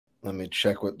Let me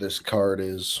check what this card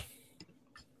is.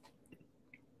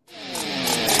 You've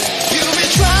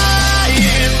been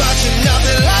trying, but you're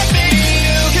nothing like me.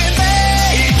 You can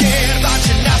make it, but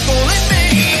you're not fooling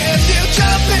me. If you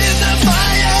jump in the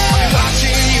fire, I'll be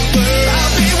watching you burn.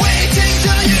 I'll be waiting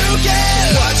till you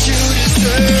get what you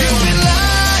deserve. You've been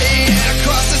lying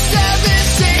across the 7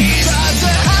 seas, tried to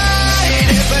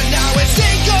hide it, but now it's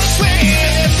sink or swim.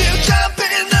 If you jump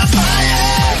in the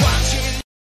fire, watching.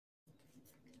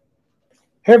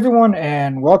 Hey everyone,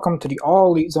 and welcome to the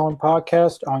All Elite Zone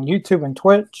podcast on YouTube and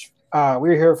Twitch.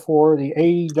 We're here for the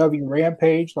AEW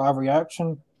Rampage live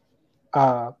reaction.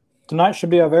 Tonight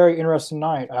should be a very interesting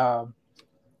night.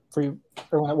 For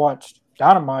everyone that watched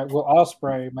Dynamite, Will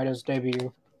Ospreay made his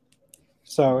debut.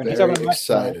 So, and he's having a match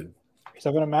tonight. He's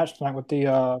having a match tonight with the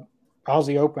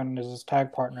Aussie Open as his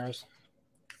tag partners.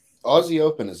 Aussie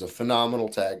Open is a phenomenal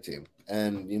tag team,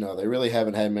 and they really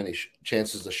haven't had many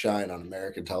chances to shine on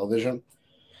American television.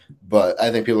 But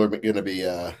I think people are going to be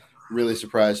really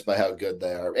surprised by how good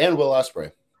they are. And Will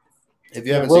Ospreay. If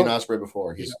you haven't seen Ospreay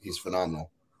before, he's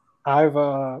phenomenal. I've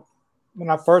when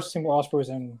I first seen Will Ospreay was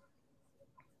in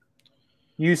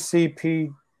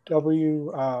UCPW,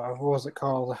 what was it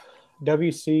called?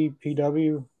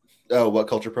 WCPW. Oh, What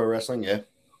Culture Pro Wrestling? Yeah.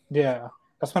 Yeah,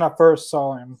 that's when I first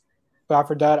saw him. But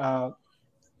after that, I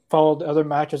followed other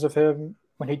matches of him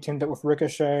when he teamed up with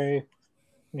Ricochet.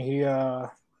 And he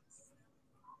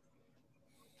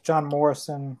John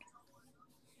Morrison.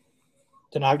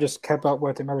 Then I've just kept up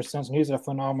with him ever since, and he's a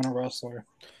phenomenal wrestler.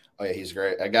 Oh yeah, he's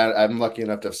great. I'm lucky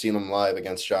enough to have seen him live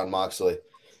against Jon Moxley,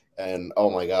 and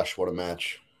oh my gosh, what a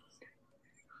match!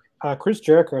 Chris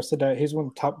Jericho said that he's one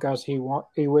of the top guys he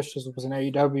wishes was in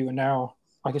AEW, and now,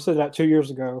 like he said that 2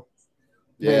 years ago,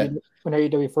 yeah, when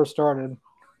AEW first started.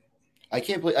 I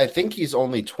can't believe. I think he's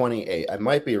only 28. I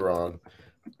might be wrong,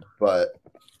 but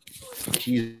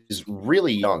he's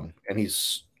really young, and he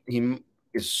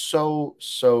is so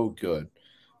good.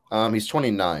 He's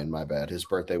 29. My bad. His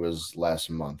birthday was last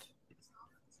month.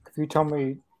 If you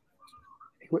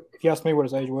asked me what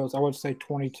his age was, I would say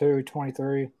 22,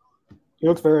 23. He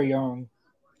looks very young.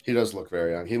 He does look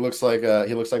very young. He looks like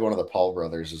one of the Paul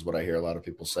brothers, is what I hear a lot of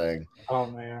people saying. Oh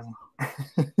man,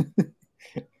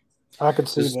 I could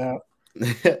see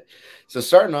that. So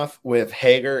starting off with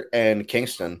Hager and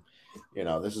Kingston,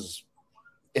 this is,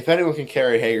 if anyone can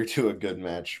carry Hager to a good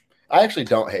match. I actually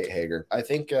don't hate Hager. I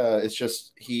think it's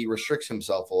just he restricts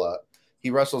himself a lot. He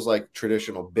wrestles like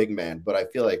traditional big man, but I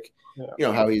feel like,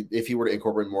 how if he were to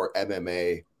incorporate more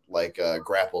MMA, like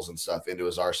grapples and stuff into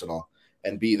his arsenal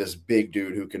and be this big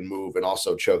dude who can move and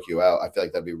also choke you out, I feel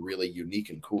like that'd be really unique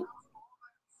and cool.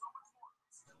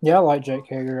 Yeah, I like Jake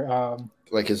Hager.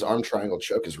 Like his arm triangle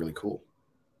choke is really cool.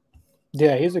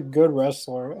 Yeah, he's a good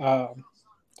wrestler.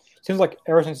 Seems like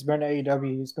ever since he's been to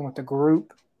AEW, he's been with the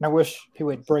group. And I wish he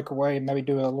would break away and maybe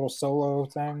do a little solo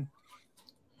thing.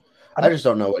 I just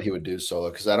don't know what he would do solo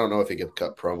because I don't know if he could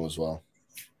cut promos well.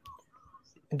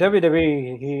 In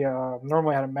WWE, he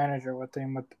normally had a manager with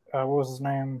him. With what was his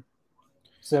name?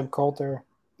 Zeb Coulter.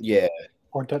 Yeah.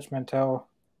 Or Dutch Mantel.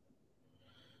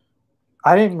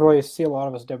 I didn't really see a lot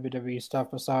of his WWE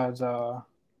stuff besides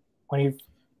when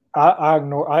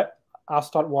I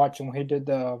started watching when he did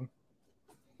the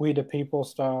We the People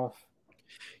stuff.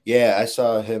 Yeah, I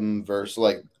saw him versus,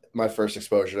 like, my first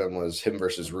exposure to him was him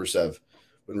versus Rusev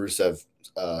when Rusev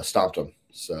stomped him.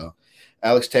 So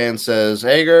Alex Tan says,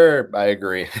 Hager, I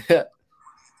agree. But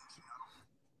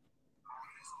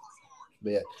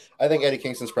yeah, I think Eddie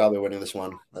Kingston's probably winning this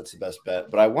one. That's the best bet.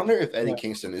 But I wonder if Eddie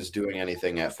Kingston is doing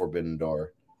anything at Forbidden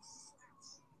Door.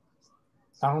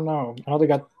 I don't know. I know they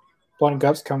got Blood and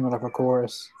Guts coming up, of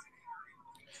course.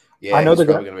 Yeah, I know they're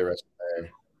probably going to be wrestling there.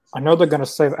 I know they're going to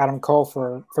save Adam Cole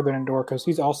for Forbidden Door because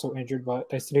he's also injured, but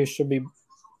they said he should be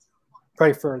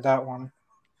ready for that one.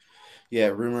 Yeah,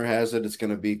 rumor has it it's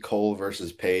going to be Cole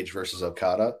versus Page versus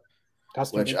Okada.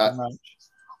 That's going to be a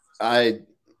match.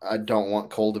 I don't want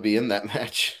Cole to be in that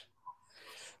match.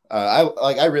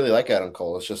 I really like Adam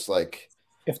Cole. It's just like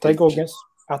if they go against,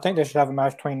 I think they should have a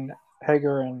match between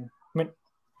Hangman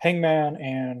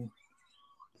and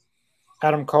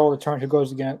Adam Cole, the turn who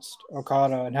goes against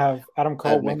Okada, and have Adam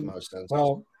Cole win. Make most sense.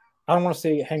 Well, I don't want to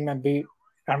see Hangman beat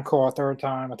Adam Cole a third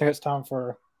time. I think it's time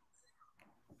for,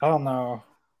 I don't know.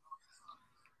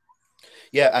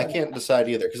 Yeah, I can't decide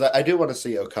either because I do want to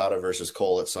see Okada versus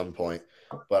Cole at some point,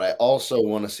 but I also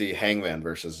want to see Hangman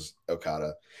versus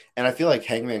Okada. And I feel like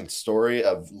Hangman's story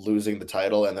of losing the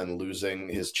title and then losing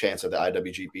his chance at the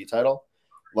IWGP title,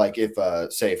 like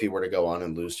if he were to go on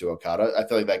and lose to Okada, I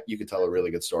feel like that you could tell a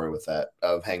really good story with that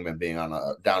of Hangman being down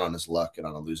on his luck and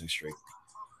on a losing streak.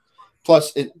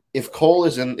 Plus, if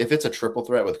it's a triple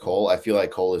threat with Cole, I feel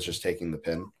like Cole is just taking the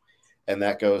pin. And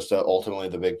that goes to ultimately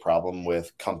the big problem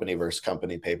with company versus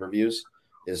company pay-per-views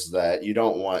is that you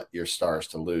don't want your stars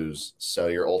to lose. So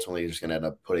you're ultimately just going to end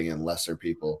up putting in lesser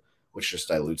people, which just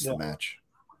dilutes the match.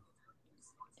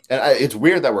 And it's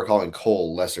weird that we're calling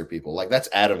Cole lesser people. Like, that's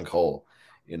Adam Cole,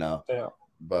 you know? Yeah.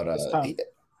 But I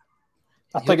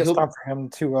think it's time for him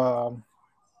to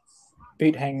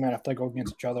beat Hangman if they go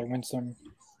against each other, win some.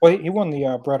 Well, he won the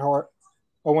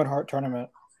Owen Hart tournament.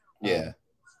 Yeah.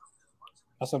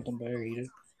 That's something big. He did. It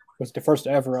was the first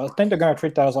ever. I think they're going to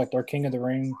treat that as like their King of the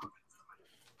Ring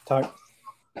type.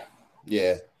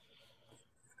 Yeah.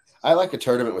 I like a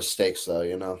tournament with stakes, though,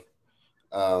 you know?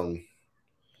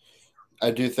 I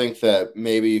do think that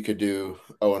maybe you could do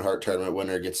Owen Hart tournament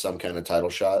winner gets some kind of title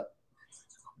shot.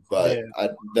 But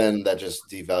then that just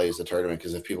devalues the tournament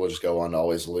because if people just go on to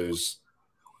always lose.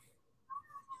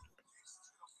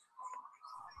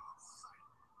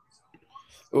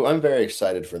 Oh, I'm very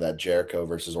excited for that Jericho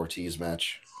versus Ortiz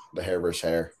match, the hair versus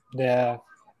hair. Yeah,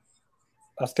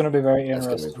 that's going to be very interesting.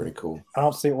 That's going to be pretty cool. I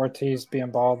don't see Ortiz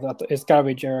being bald. It's got to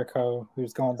be Jericho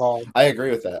who's going bald. I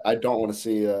agree with that. I don't want to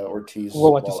see Ortiz.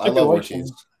 Well, like I love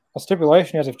Ortiz. The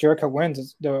stipulation is if Jericho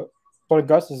wins, the Blood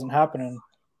Gus isn't happening.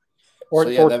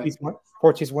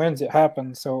 Ortiz wins, it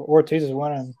happens. So Ortiz is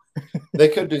winning. They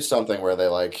could do something where they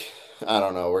I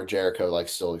don't know, where Jericho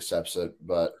still accepts it,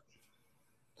 but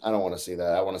I don't want to see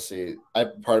that. I want to see.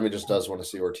 Part of me just does want to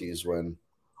see Ortiz win.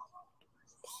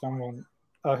 Someone.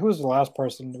 Who was the last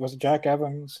person? Was it Jack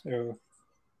Evans? Yeah,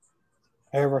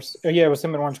 it was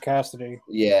him and Orange Cassidy.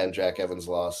 Yeah, and Jack Evans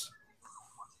lost.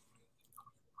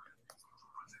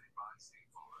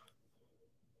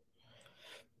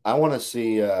 I want to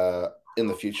see in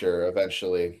the future,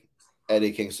 eventually,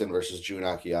 Eddie Kingston versus Jun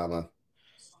Akiyama,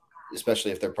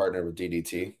 especially if they're partnered with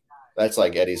DDT. That's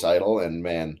like Eddie's idol, and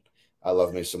man, I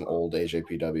love me some old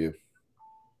AJPW.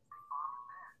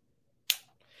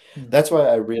 That's why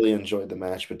I really enjoyed the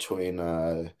match between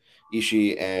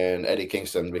Ishii and Eddie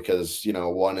Kingston because, you know,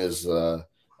 one is a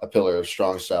pillar of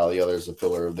strong style, the other is a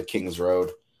pillar of the King's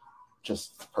Road.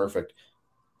 Just perfect.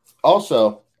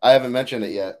 Also, I haven't mentioned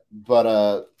it yet,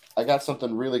 but I got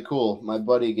something really cool. My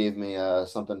buddy gave me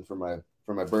something for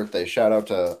my birthday. Shout out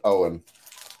to Owen.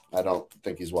 I don't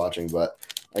think he's watching, but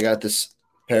I got this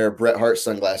pair of Bret Hart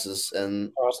sunglasses,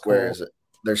 and where is it?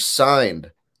 They're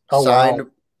signed. Signed. Wow.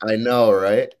 I know,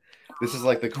 right? This is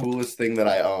like the coolest thing that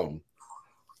I own.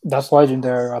 That's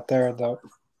legendary right there, the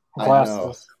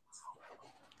glasses.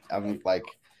 I know.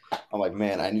 I'm like,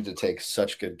 man, I need to take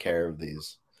such good care of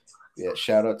these. Yeah,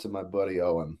 shout out to my buddy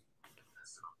Owen.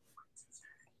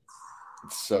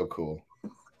 It's so cool.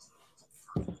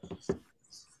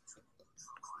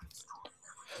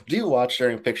 Do you watch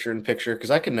during picture-in-picture?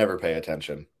 Because I can never pay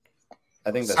attention.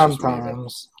 I think that's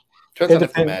sometimes. Depends on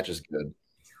if the match is good.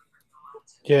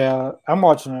 Yeah, I'm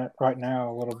watching it right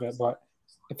now a little bit, but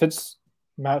if it's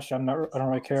a match I don't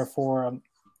really care for, I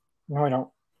really don't.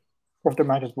 Or if the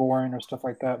match is boring or stuff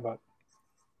like that, but.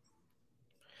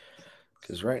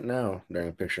 Because right now,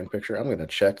 during picture-in-picture, I'm going to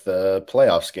check the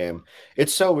playoffs game.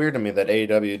 It's so weird to me that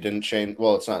AEW didn't change.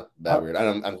 Well, it's not that weird.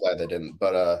 I'm glad they didn't.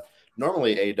 But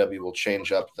normally AEW will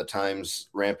change up the times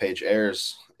Rampage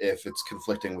airs if it's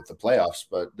conflicting with the playoffs,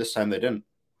 but this time they didn't.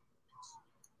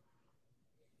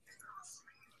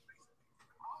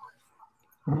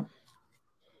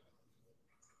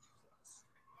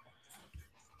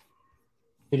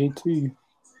 DDT.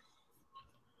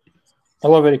 I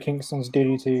love Eddie Kingston's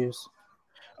DDTs.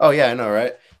 Oh, yeah, I know,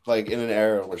 right? Like, in an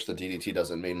era in which the DDT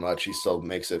doesn't mean much, he still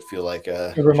makes it feel like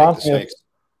it reminds me of,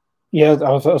 yeah,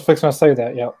 I was fixing to say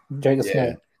that, yeah. Jake the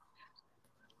Snake.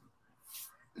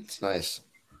 It's nice.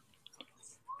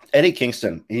 Eddie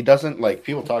Kingston, he doesn't,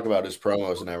 people talk about his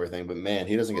promos and everything, but, man,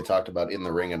 he doesn't get talked about in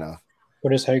the ring enough.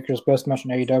 What is Hager's best match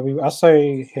in AEW? I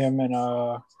say him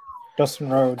and Dustin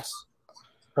Rhodes,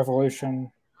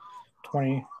 Revolution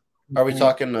 20. Are we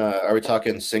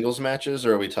talking singles matches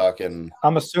or are we talking?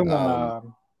 I'm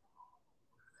assuming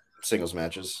singles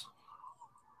matches.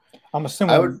 I'm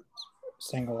assuming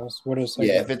singles. What is it?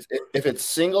 Yeah, if it's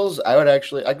singles, I'd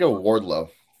go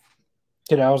Wardlow.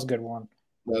 Yeah, that was a good one.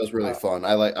 That was really fun.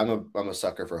 I'm a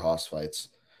sucker for hoss fights.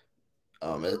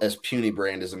 As puny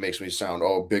brained as it makes me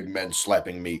sound, big men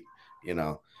slapping meat, you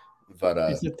know. But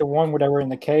is it the one where they were in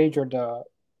the cage or the?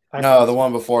 No, the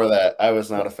one before that. I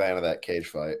was not a fan of that cage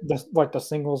fight. Like the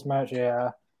singles match,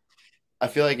 yeah. I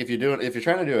feel like if you're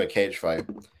trying to do a cage fight,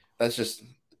 that's just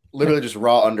literally just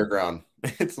raw underground.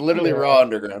 It's literally raw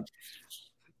underground.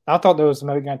 I thought that was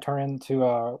maybe going to turn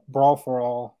into Brawl for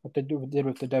All. What they did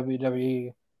with the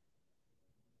WWE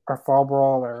or Fall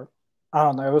Brawl or I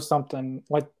don't know. It was something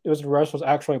like it was the wrestlers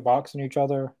actually boxing each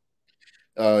other.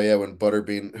 Oh yeah, when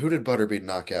Butterbean, who did Butterbean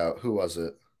knock out? Who was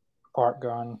it? Art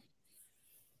gun.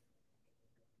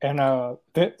 And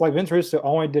like Vince Russo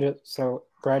only did it so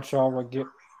Bradshaw would get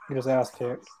his ass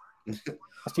kicked.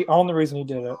 That's the only reason he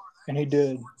did it, and he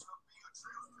did.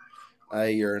 I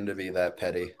yearn to be that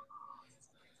petty.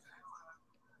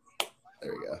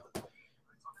 There we go.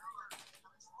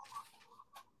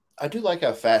 I do like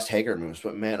how fast Hager moves,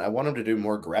 but man, I want him to do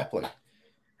more grappling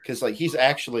because like he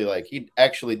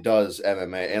actually does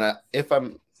MMA.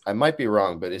 And I might be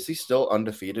wrong, but is he still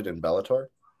undefeated in Bellator?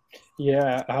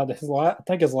 Yeah, I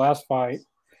think his last fight,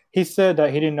 he said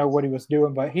that he didn't know what he was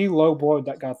doing, but he low blowed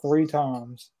that guy 3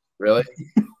 times. Really?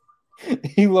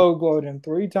 He low blowed him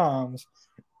 3 times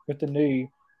with the knee,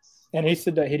 and he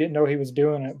said that he didn't know he was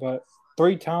doing it, but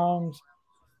 3 times.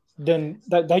 Then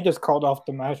they just called off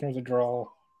the match and it was a draw.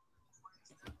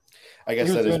 I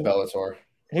guess that is Bellator.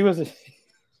 He was.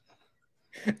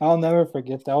 I'll never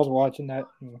forget that. I was watching that.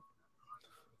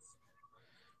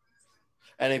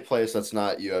 Any place that's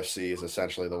not UFC is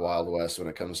essentially the Wild West when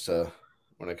it comes to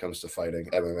fighting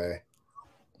MMA.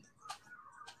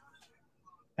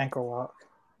 Ankle lock.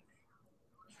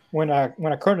 When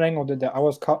Kurt Angle did that, I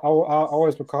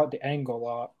always would call it the angle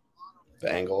lock.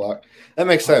 The angle lock. That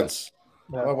makes sense.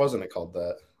 Yeah. Why wasn't it called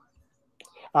that?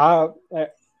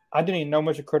 I didn't even know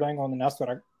much of Kurt Angle, and that's what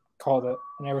I called it.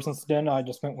 And ever since then, I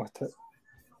just went with it.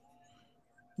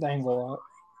 The angle lock.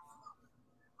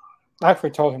 I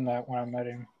actually told him that when I met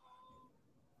him.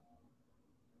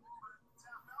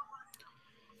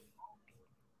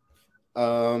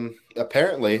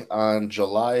 Apparently, on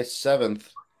July 7th,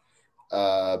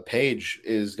 Page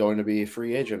is going to be a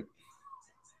free agent.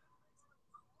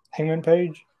 Hangman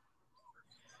Page?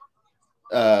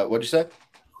 What'd you say?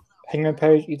 Hangman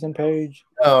Page, Ethan Page?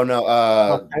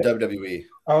 No, WWE.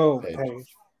 Oh, Page.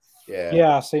 Yeah.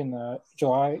 Yeah, I've seen that.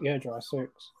 July 6th.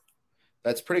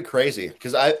 That's pretty crazy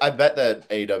because I bet that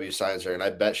AEW signs her, and I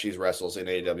bet she's wrestles in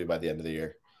AEW by the end of the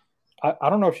year. I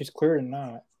don't know if she's cleared or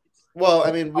not. Well,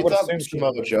 I mean, we thought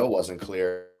Samoa Joe wasn't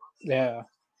clear. Yeah.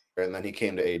 And then he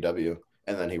came to AEW,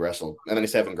 and then he wrestled, and then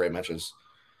he's having great matches.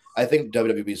 I think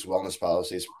WWE's wellness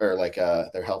policies, or like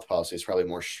their health policy, is probably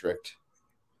more strict.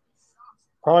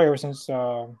 Probably ever since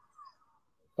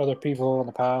other people in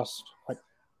the past, like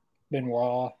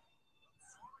Benoit.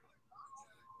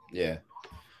 Yeah,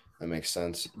 that makes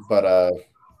sense. But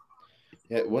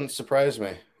yeah, it wouldn't surprise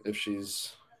me if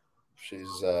she's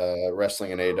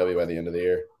wrestling in AEW by the end of the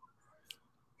year.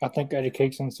 I think Eddie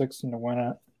Kingston's 16 to win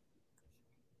it.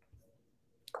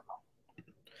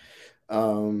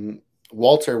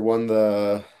 Walter won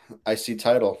the IC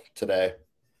title today,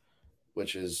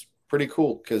 which is pretty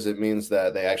cool because it means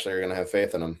that they actually are going to have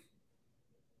faith in him.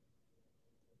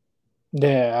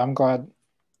 Yeah, I'm glad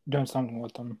doing something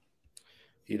with him.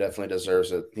 He definitely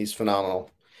deserves it. He's phenomenal.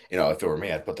 You know, if it were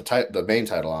me, I'd put the main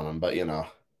title on him, but you know.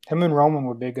 Him and Roman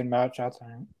would be a good match, I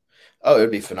think. Oh, it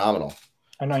would be phenomenal.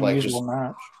 An unusual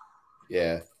match.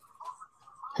 Yeah.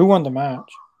 Who won the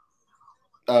match?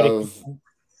 I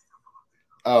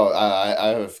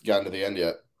haven't gotten to the end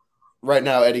yet. Right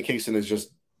now, Eddie Kingston is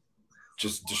just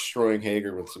destroying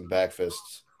Hager with some back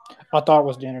fists. I thought it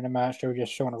was the end of the match. They were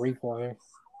just showing a replay.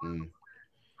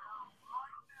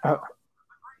 I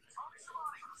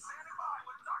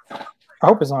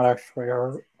hope it's not actually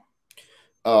hurt.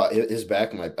 His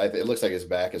back might. It looks like his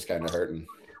back is kind of hurting.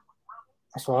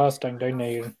 That's the last thing they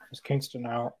need is Kingston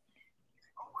out.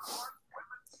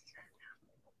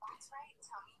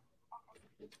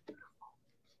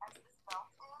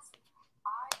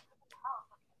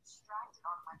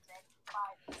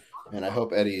 And I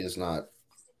hope Eddie is not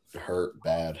hurt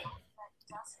bad.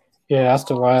 Yeah, that's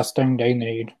the last thing they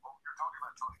need.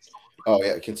 Oh,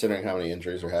 yeah, considering how many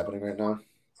injuries are happening right now.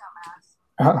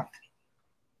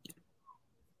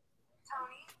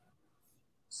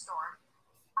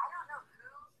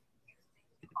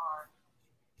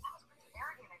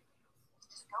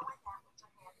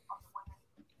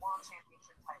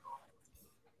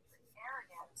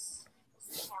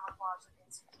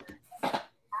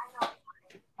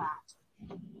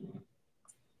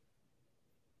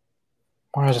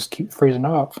 Why does it just keep freezing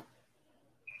up?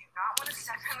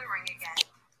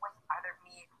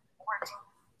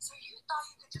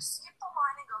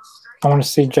 I want to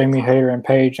see Jamie Hayter and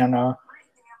Paige in a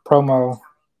promo.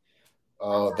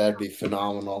 Oh, that'd be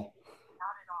phenomenal.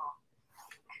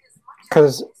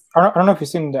 Because I don't know if you've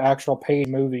seen the actual Paige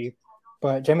movie,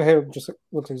 but Jamie Hayter just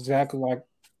looks exactly like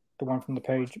the one from the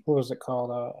Paige. What was it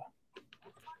called?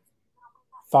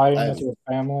 Fighting with your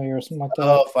family or something like that.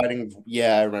 Oh, fighting.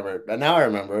 Yeah, I remember it. Now I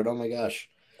remember it. Oh my gosh.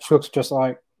 She looks just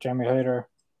like Jamie Hayter.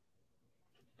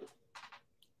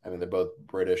 I mean, they're both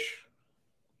British.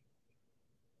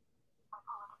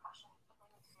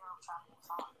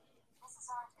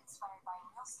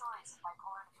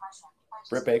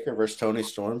 Britt Baker versus Tony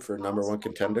Storm for #1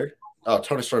 contender. Oh,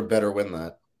 Tony Storm better win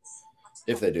that.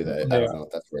 If they do that, I don't know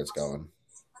if that's where it's going.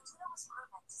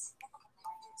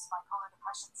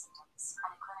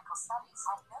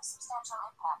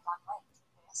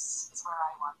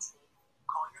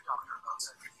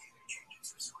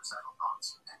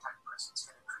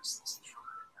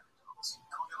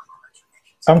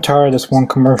 I'm tired of this one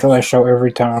commercial they show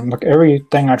every time. Like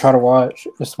everything I try to watch,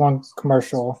 this one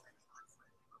commercial.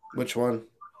 Which one?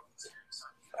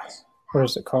 What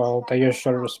is it called? They just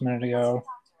showed it just a minute ago.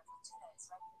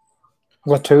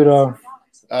 Latuda.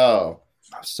 Oh,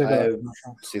 I've seen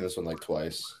this one like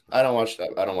twice. I don't watch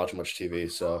much TV,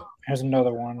 so here's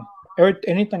another one.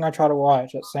 Anything I try to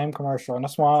watch, that same commercial, and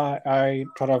that's why I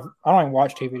don't even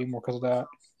watch TV anymore because of that.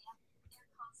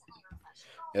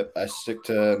 Yep, I stick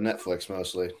to Netflix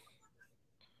mostly.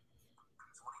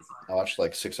 I watched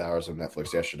like 6 hours of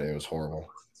Netflix yesterday. It was horrible.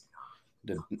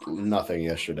 Did nothing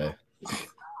yesterday.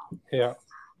 Yeah.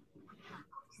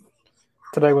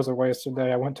 Today was a wasted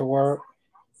day. I went to work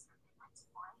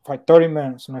for like 30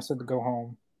 minutes and I said to go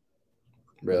home.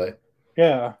 Really?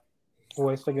 Yeah. A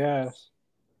waste of gas.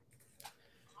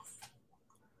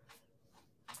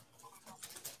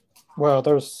 Well,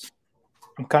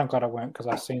 I'm kind of glad I went because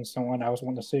I seen someone I was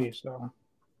wanting to see. So,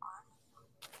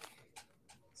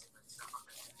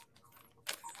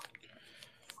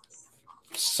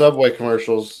 Subway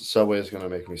commercials. Subway is gonna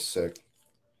make me sick.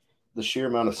 The sheer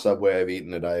amount of Subway I've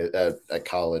eaten at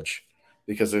college,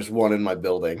 because there's one in my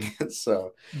building.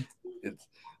 So, it's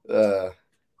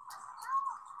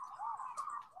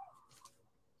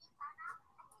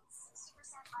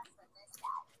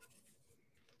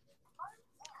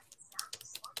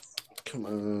come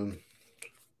on.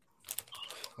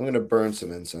 I'm going to burn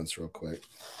some incense real quick.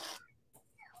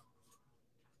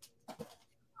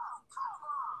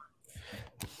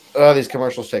 Oh, these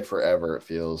commercials take forever, it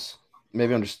feels.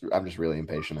 Maybe I'm just really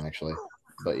impatient, actually.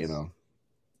 But, you know.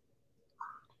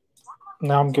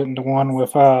 Now I'm getting to one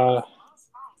with, I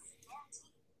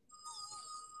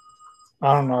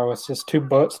don't know, it's just two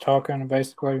butts talking,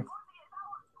 basically.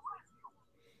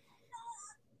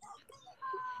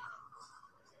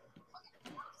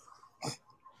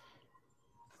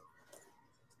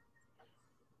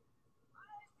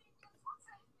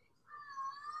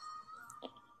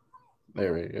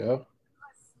 There we go.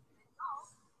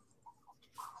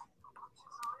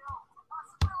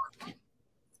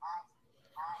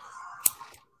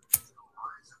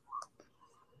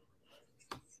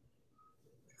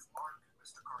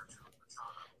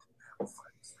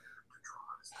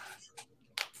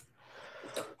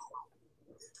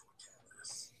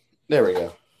 There we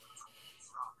go.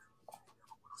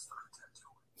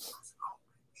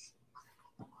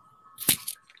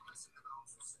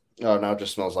 Oh, now it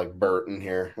just smells like burnt in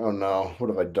here. Oh no, what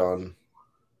have I done?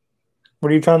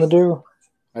 What are you trying to do?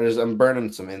 I'm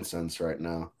burning some incense right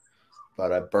now,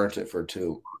 but I burnt it for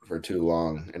too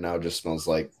long, and now it just smells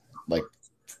like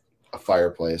a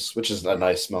fireplace, which is a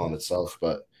nice smell in itself,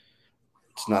 but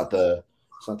it's not the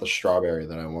strawberry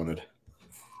that I wanted.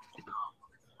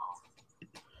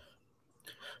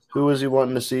 Who was he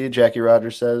wanting to see? Jackie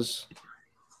Rogers says.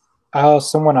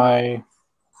 Someone I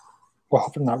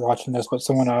hope I'm not watching this, but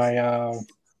someone I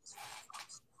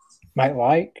might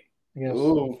like. I guess.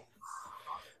 Ooh.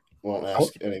 Won't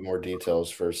ask any more details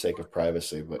for sake of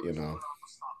privacy, but you know.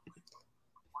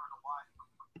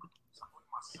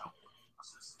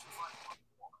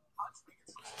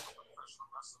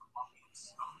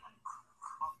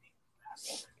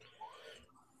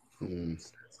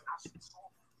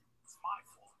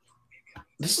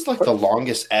 This is like the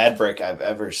longest ad break I've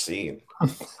ever seen.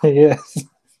 Yes.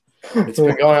 It's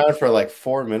been going on for like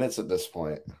 4 minutes at this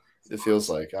point. It feels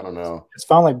like, I don't know. It's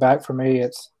finally back for me.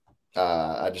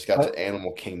 I just got to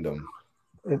Animal Kingdom.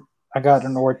 I got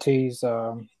an Ortiz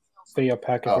video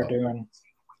package they're doing.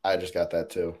 I just got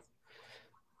that too.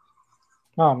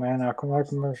 Oh man, a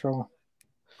commercial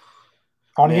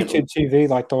on YouTube TV,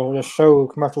 like they'll just show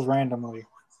commercials randomly.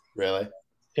 Really?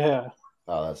 Yeah.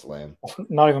 Oh, that's lame.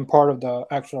 Not even part of the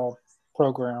actual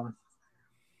program.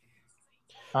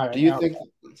 Do you think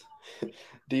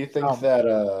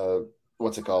that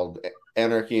what's it called?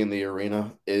 Anarchy in the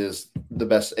Arena is the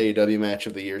best AEW match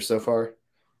of the year so far?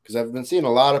 Because I've been seeing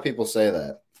a lot of people say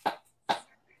that.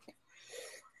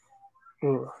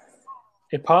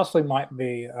 It possibly might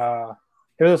be.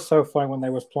 It was so funny when they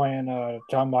was playing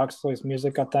John Moxley's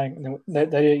music, I think, and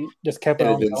they just kept it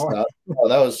And it on didn't going. stop.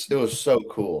 Oh, it was so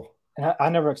cool. And I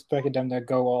never expected them to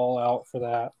go all out for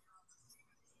that.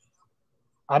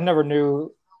 I never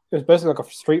knew it was basically like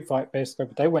a street fight, basically,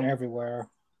 but they went everywhere.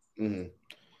 Hmm.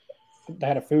 They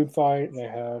had a food fight. They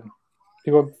had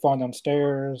people falling down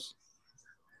stairs.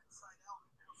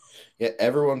 Yeah,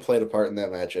 everyone played a part in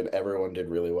that match, and everyone did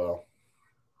really well.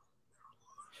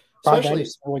 Brian Especially,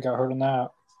 Daniels really got hurt in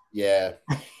that. yeah.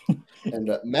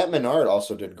 And Matt Menard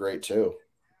also did great too.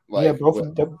 Yeah, Like, both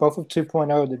of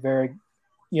 2.0 did very.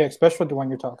 Yeah, especially the one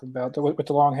you're talking about with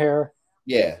the long hair.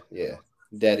 yeah,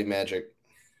 Daddy Magic.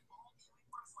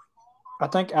 I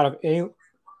think out of any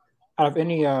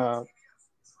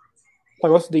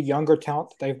like what's the younger talent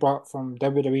that they've brought from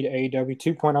WWE to AEW,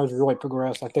 2.0 has really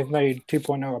progressed. Like they've made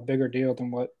 2.0 a bigger deal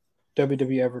than what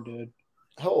WWE ever did.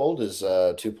 How old is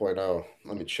 2.0?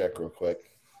 Let me check real quick.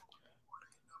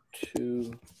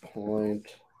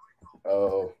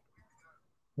 2.0.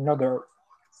 Another.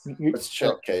 Let's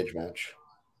check cage match.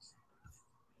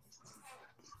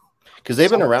 Because they've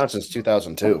been around since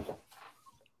 2002.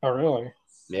 Oh, really?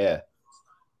 Yeah.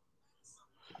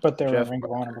 But they were in Ring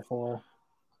of Honor before.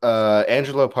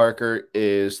 Angelo Parker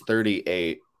is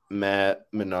 38. Matt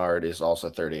Menard is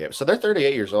also 38. So they're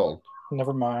 38 years old.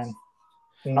 Never mind.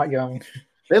 I'm not young.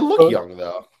 They look young,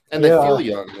 though. And they Yeah. feel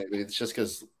young. Maybe it's just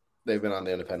because they've been on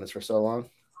the independents for so long.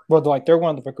 Well, like they're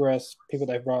one of the progressed people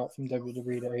they brought from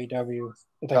WWE to AEW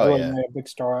that they really made a big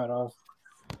star out of.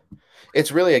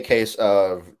 It's really a case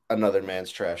of another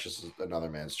man's trash is another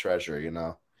man's treasure, you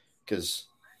know? Because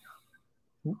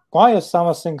why is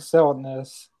Sama Singh selling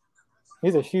this?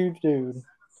 He's a huge dude.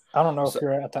 I don't know if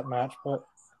you're at that match, but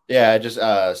yeah, I just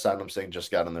Satnam Singh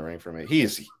just got in the ring for me. He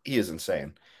is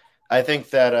insane. I think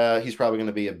that he's probably going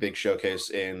to be a big showcase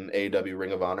in AEW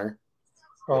Ring of Honor.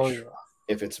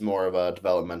 If it's more of a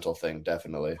developmental thing,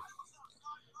 definitely.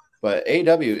 But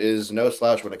AEW is no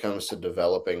slouch when it comes to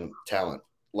developing talent,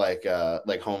 like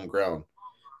homegrown,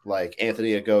 like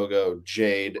Anthony Ogogo,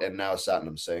 Jade, and now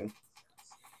Satnam Singh.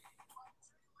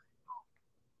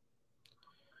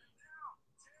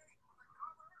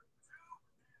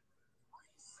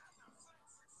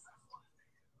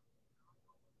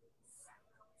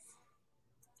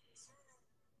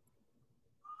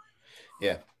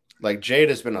 Yeah, like Jade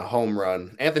has been a home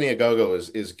run. Anthony Ogogo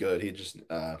is good. He just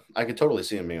I could totally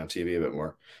see him being on TV a bit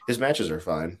more. His matches are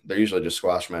fine. They're usually just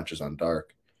squash matches on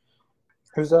Dark.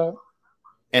 Who's that?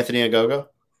 Anthony Ogogo.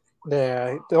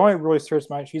 Yeah, the only really serious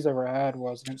match he's ever had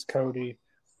was against Cody.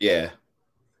 Yeah.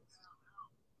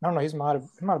 I don't know. He might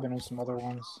have been in some other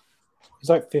ones.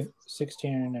 He's like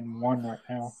 16-1 right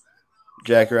now.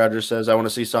 Jack Rogers says, "I want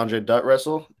to see Sanjay Dutt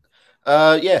wrestle."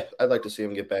 Yeah, I'd like to see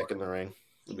him get back in the ring.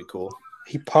 It'd be cool.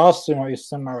 He possibly might be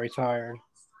semi-retired.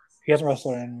 He hasn't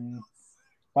wrestled in.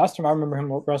 Last time I remember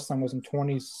him wrestling was in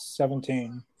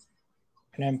 2017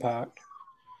 in Impact.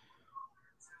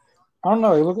 I don't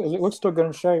know. He looks still good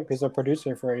in shape. He's a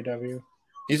producer for AEW.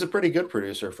 He's a pretty good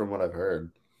producer from what I've heard.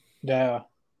 Yeah.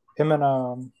 Him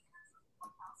and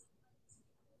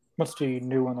what's the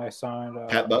new one they signed?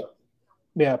 Pat Buck?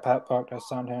 Yeah, Pat Buck. They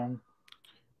signed him.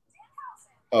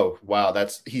 Oh, wow.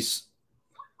 That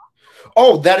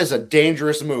is a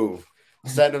dangerous move.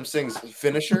 Satnam Singh's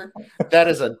finisher? That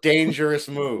is a dangerous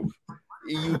move.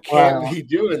 You can't be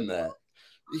doing that.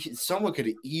 Someone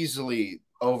could easily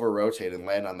over-rotate and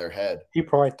land on their head. He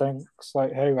probably thinks,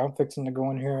 like, hey, I'm fixing to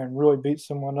go in here and really beat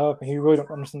someone up, and he really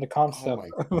don't understand the concept.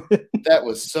 Oh that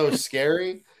was so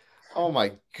scary. Oh,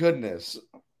 my goodness.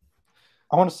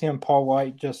 I want to see him, Paul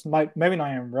White, just maybe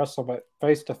not even wrestle, but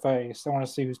face-to-face. I want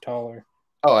to see who's taller.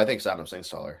 Oh, I think Satnam Singh's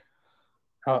taller.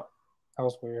 Oh, that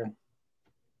was weird.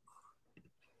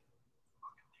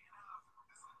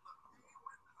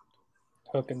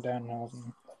 Hook and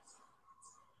Danhausen.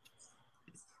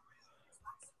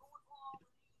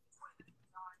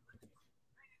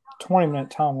 $20-minute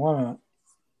time limit.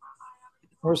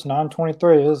 Where's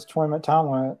 9:23? It is 20-minute time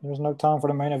limit. There's no time for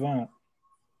the main event.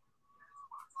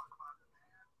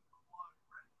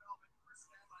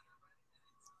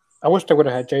 I wish they would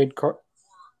have had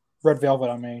Red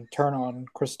Velvet, turn on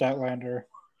Chris Statlander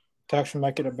to actually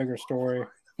make it a bigger story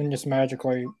than just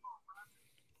magically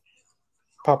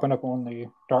popping up on the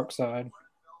dark side.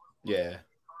 Yeah.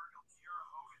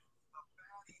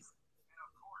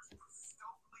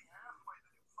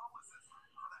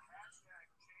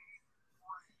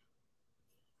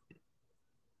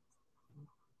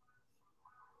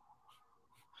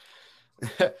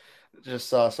 Just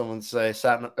saw someone say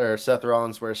Seth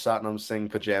Rollins wears Satnam Singh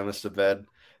pajamas to bed.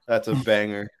 That's a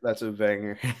banger. That's a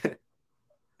banger.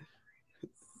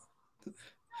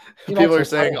 He People likes are his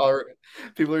saying title.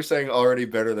 people are saying already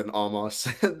better than almost.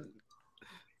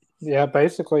 Yeah,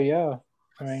 basically, yeah.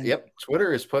 I mean, Yep,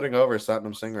 Twitter is putting over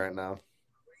Satnam Singh right now.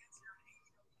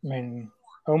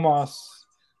 Omos.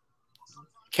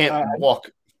 Can't I, walk,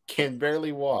 can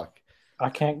barely walk. I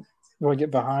can't really get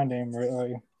behind him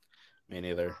really. Me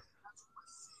neither.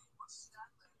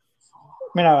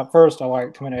 At first I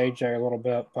liked him and AJ a little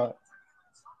bit, but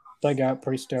they got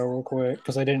pretty stale real quick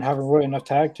because they didn't have really enough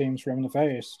tag teams for him to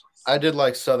face. I did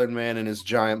like Southern Man and his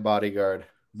giant bodyguard.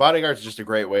 Bodyguard's just a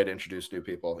great way to introduce new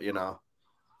people, you know.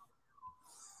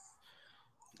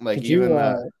 Like Did you?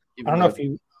 I even don't know the if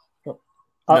you.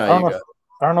 I no, don't you know. go.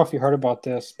 I don't know if you heard about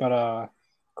this, but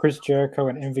Chris Jericho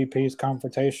and MVP's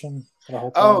confrontation for the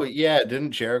whole Oh title. yeah,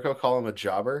 didn't Jericho call him a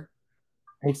jobber?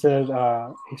 He said,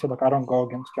 like, I don't go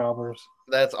against jobbers.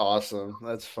 That's awesome.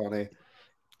 That's funny.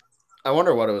 I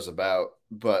wonder what it was about,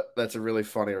 but that's a really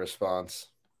funny response.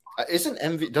 Doesn't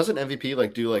MVP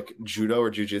like do like judo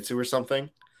or jujitsu or something?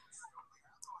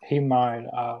 He might.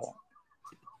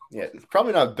 Yeah, it's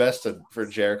probably not best for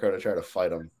Jericho to try to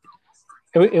fight him.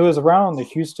 It was around the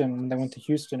Houston. They went to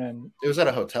Houston, and It was at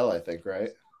a hotel, I think, right?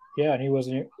 yeah, and he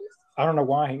wasn't. I don't know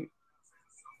why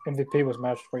MVP was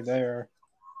magically there.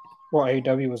 Well,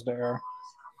 AEW was there,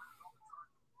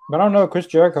 but I don't know. Chris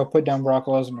Jericho put down Brock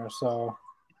Lesnar, so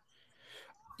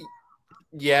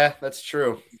Yeah, that's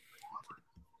true.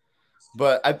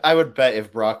 But I would bet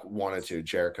if Brock wanted to,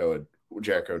 Jericho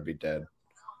would be dead.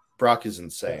 Brock is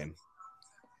insane.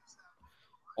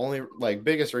 Only like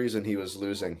biggest reason he was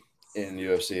losing in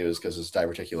UFC was because of his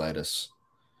diverticulitis.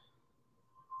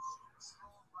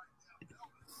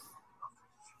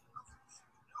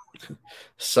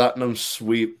 Satnam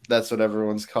sweep. That's what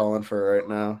everyone's calling for right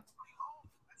now.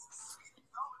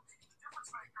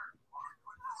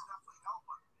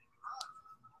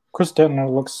 Chris Denton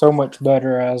looks so much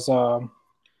better as new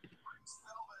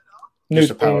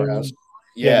Just a powerhouse. theme.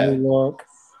 Yeah. New look.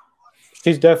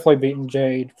 She's definitely beating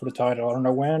Jade for the title. I don't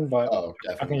know when, but Oh,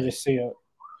 I can definitely. just see it.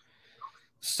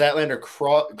 Statlander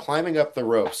climbing up the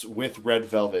ropes with Red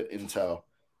Velvet in tow.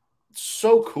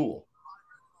 So cool.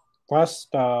 Last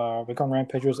week on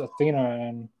Rampage was Athena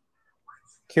and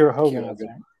Kira Hogan, I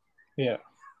think. Yeah.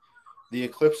 The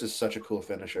Eclipse is such a cool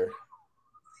finisher.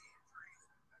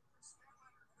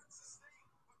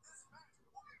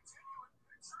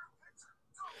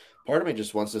 Part of me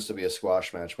just wants this to be a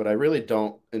squash match, but I really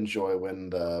don't enjoy when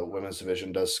the women's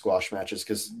division does squash matches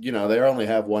because, you know, they only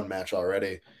have one match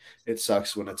already. It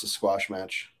sucks when it's a squash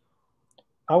match.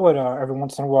 I would every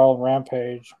once in a while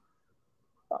Rampage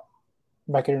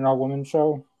make it an all women's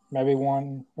show. Maybe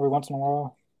one every once in a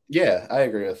while. Yeah, I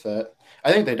agree with that.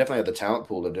 I think they definitely have the talent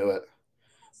pool to do it.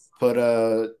 Put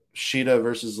Shida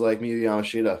versus like Miyu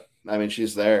Yamashita. I mean,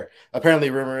 she's there.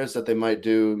 Apparently, rumor is that they might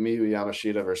do Miyu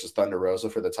Yamashita versus Thunder Rosa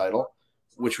for the title,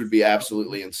 which would be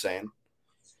absolutely insane.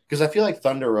 Because I feel like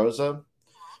Thunder Rosa,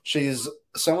 she's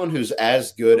someone who's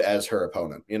as good as her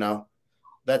opponent. You know,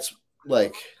 that's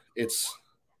like it's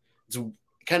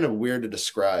kind of weird to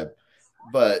describe,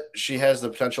 but she has the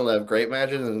potential to have great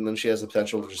matches, and then she has the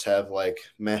potential to just have like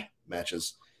meh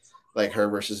matches. Like her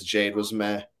versus Jade was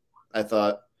meh, I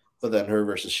thought, but then her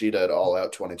versus Shida at All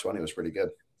Out 2020 was pretty good.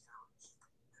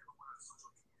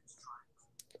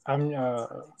 I'm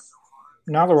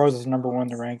now the Rose is number one in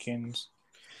the rankings.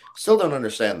 Still don't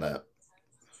understand that.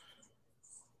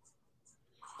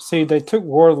 See, they took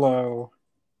Wardlow.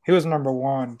 He was number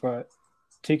one, but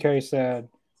TK said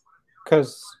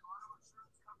because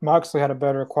Moxley had a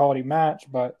better quality match,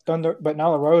 but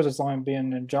Nyla Rose is only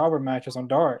being in jobber matches on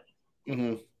Dark.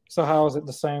 Mm-hmm. So how is it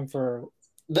the same for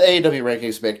the AEW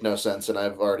rankings? Make no sense, and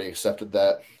I've already accepted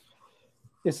that.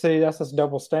 You see, that's this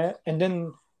double stat, and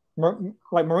then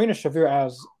like Marina Shafir,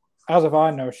 as of I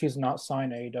know, she's not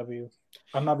signed to AEW.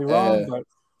 I might be wrong, but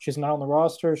she's not on the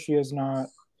roster. She is not.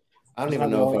 I don't even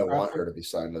know if I want her to be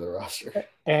signed to the roster.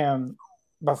 And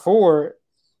before,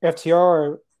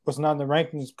 FTR was not in the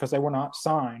rankings because they were not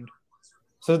signed,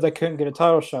 so they couldn't get a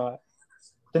title shot.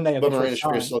 Then they but Marina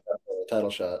Shafir still got a title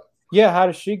shot. Yeah, how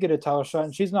does she get a title shot?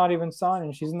 And she's not even signed,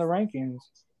 and she's in the rankings.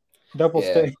 Double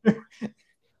state.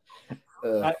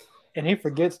 And he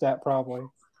forgets that probably.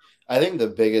 I think the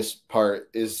biggest part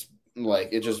is like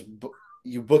it just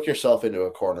you book yourself into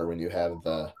a corner when you have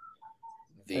the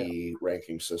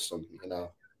ranking system. You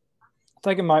know, I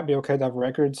think it might be okay to have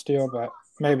records still, but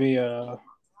maybe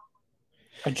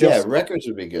records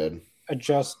would be good.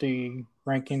 Adjust the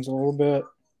rankings a little bit.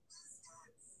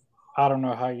 I don't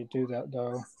know how you do that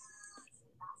though.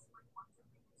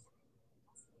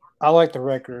 I like the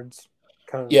records.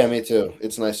 Yeah, me too.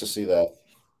 It's nice to see that.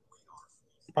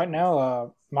 Right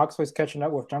now, Moxley's catching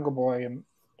up with Jungle Boy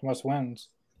the most wins.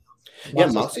 Yeah,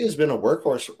 Moxley has been a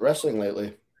workhorse wrestling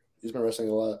lately. He's been wrestling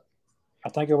a lot. I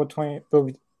think it'll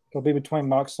be between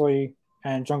Moxley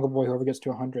and Jungle Boy, whoever gets to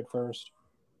 100 first.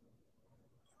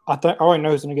 I already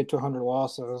know who's going to get to 100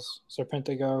 losses.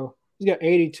 Serpentico. He's got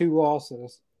 82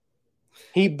 losses.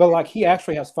 He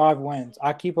actually has 5 wins.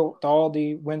 I keep up with all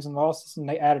the wins and losses, and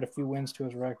they added a few wins to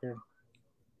his record.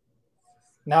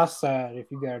 Now sad if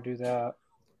you got to do that.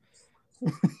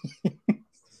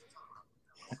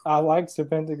 I like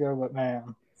Serpentico, but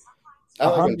man, I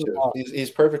like him too. He's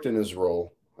perfect in his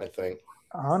role, I think.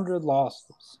 100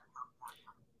 losses.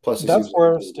 Plus, that's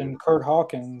worse than Kurt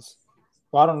Hawkins.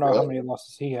 Well, I don't know how many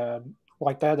losses he had.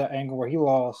 Like they had that angle where he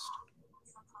lost.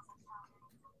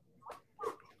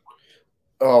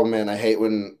 Oh man, I hate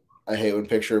when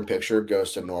picture in picture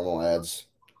goes to normal ads.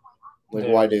 Like,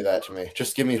 why do that to me?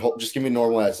 Just give me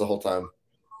normal ads the whole time.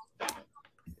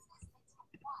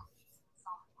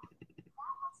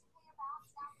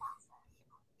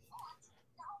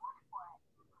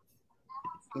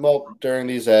 Well, during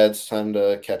these ads, time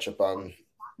to catch up on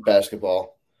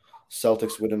basketball.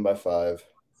 Celtics winning by 5.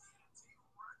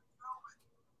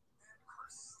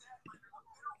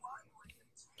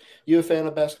 You a fan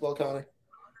of basketball, Connor?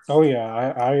 Oh yeah,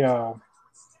 I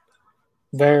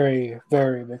very,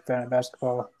 very big fan of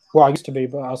basketball. Well, I used to be,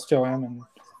 but I still am in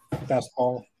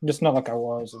basketball. Just not like I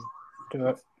was to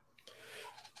it.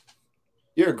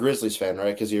 You're a Grizzlies fan,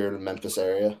 right? Because you're in the Memphis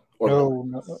area.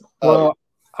 No. Well,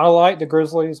 I like the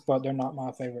Grizzlies, but they're not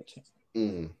my favorite team.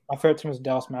 Mm. My favorite team is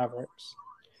Dallas Mavericks.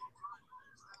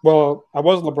 Well, I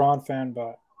was a LeBron fan,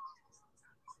 but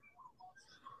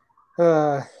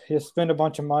you spend a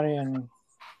bunch of money and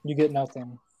you get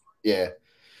nothing. Yeah.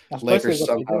 Lakers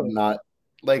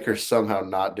somehow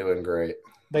not doing great.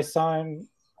 They signed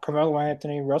Carmelo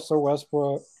Anthony, Russell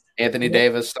Westbrook, Anthony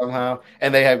Davis somehow,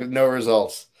 and they have no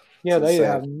results. Yeah, they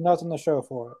have nothing to show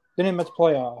for it. They didn't make the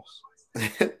playoffs.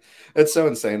 It's so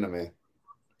insane to me.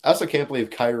 I also can't believe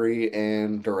Kyrie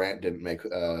and Durant didn't make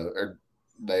or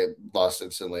they lost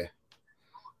instantly.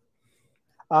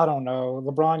 I don't know.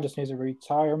 LeBron just needs to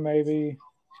retire, maybe.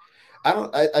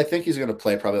 I think he's going to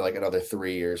play probably like another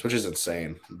 3 years, which is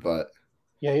insane. But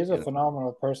yeah, he's a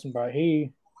phenomenal person. But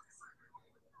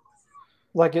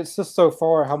it's just so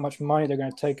far how much money they're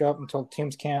going to take up until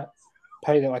teams can't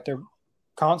pay that. Like they're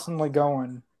constantly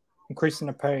increasing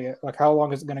the pay. Like how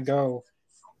long is it going to go?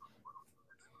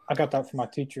 I got that from my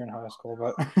teacher in high school,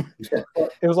 but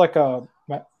it was like a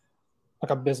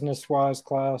business wise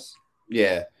class.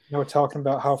 Yeah. They were talking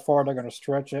about how far they're going to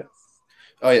stretch it.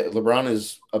 Oh, yeah. LeBron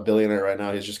is a billionaire right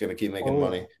now. He's just going to keep making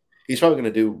money. He's probably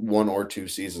going to do 1 or 2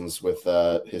 seasons with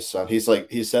his son. He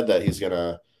said that he's going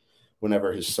to,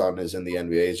 whenever his son is in the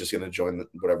NBA, he's just going to join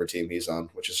whatever team he's on,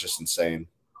 which is just insane.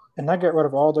 And they get rid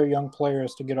of all their young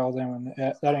players to get all them,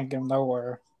 and that ain't getting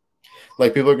nowhere.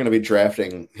 Like, people are going to be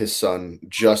drafting his son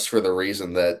just for the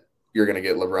reason that you're going to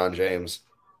get LeBron James.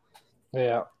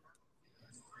 Yeah.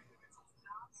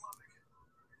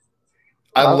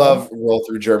 I love roll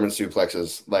through German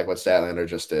suplexes like what Statlander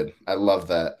just did. I love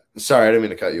that. Sorry, I didn't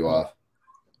mean to cut you off.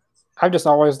 I've just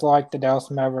always liked the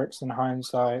Dallas Mavericks in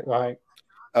hindsight. Like,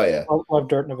 oh yeah, I love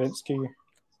Dirk Nowitzki.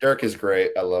 Dirk is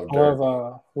great. I love Dirk. I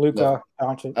love Luka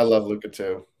Doncic. I love Luka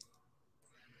too.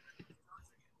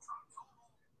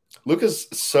 Luka's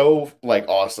so like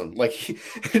awesome. Like he'll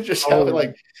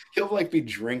be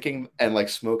drinking and like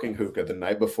smoking hookah the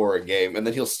night before a game, and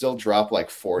then he'll still drop like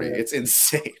 40. Yeah. It's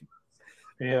insane.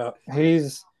 Yeah, that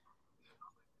is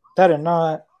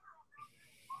not.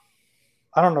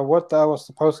 I don't know what that was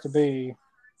supposed to be.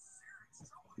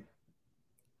 I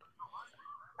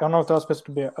don't know if that was supposed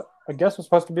to be. I guess it was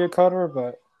supposed to be a cutter,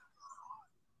 but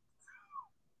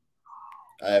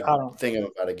I think I'm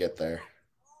about to get there.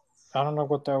 I don't know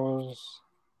what that was.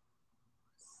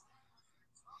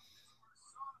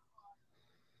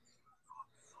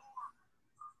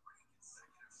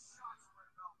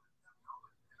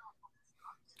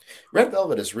 Red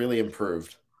Velvet has really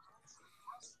improved.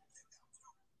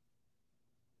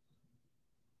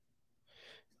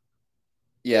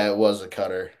 Yeah, it was a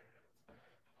cutter.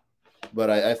 But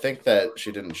I think that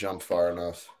she didn't jump far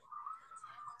enough.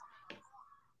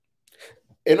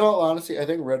 In all honesty, I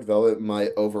think Red Velvet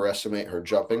might overestimate her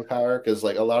jumping power because,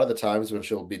 like, a lot of the times when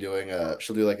she'll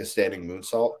do like a standing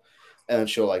moonsault, and then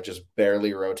she'll like just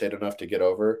barely rotate enough to get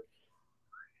over.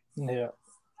 Yeah.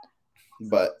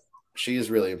 But she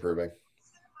is really improving.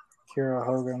 Kira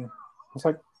Hogan. It's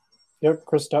like, yep,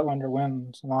 Chris Statlander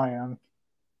wins, and I am.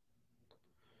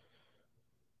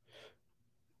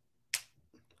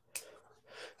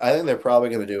 I think they're probably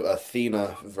going to do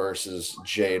Athena versus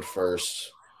Jade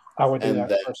first. I would do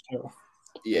that first too.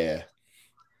 Yeah.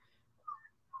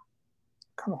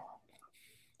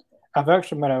 I've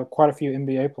actually met quite a few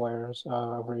NBA players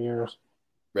over the years.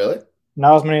 Really?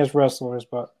 Not as many as wrestlers,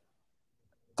 but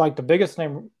like the biggest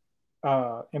name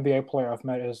NBA player I've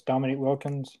met is Dominique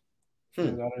Wilkins.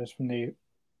 That is from the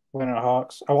Atlanta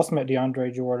Hawks. I also met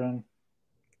DeAndre Jordan.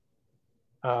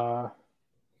 I've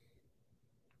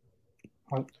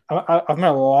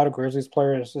met a lot of Grizzlies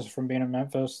players just from being in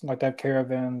Memphis. Like they have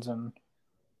caravans, and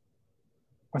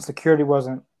when security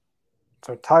wasn't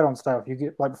so tight on stuff, you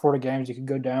get like before the games, you could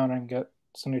go down and get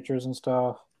signatures and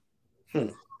stuff.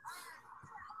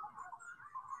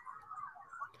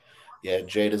 Yeah,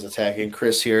 Jade is attacking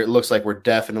Chris here. It looks like we're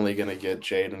definitely going to get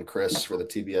Jade and Chris for the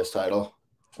TBS title.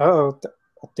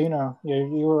 Athena. Yeah,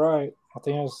 you were right.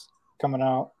 Athena's coming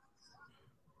out.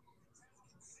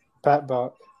 Pat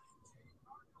Buck.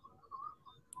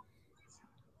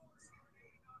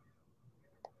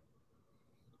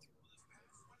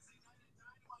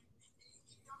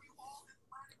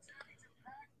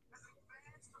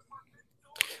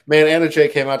 Man, Anna Jay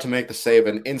came out to make the save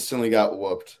and instantly got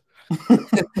whooped.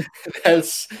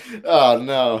 Oh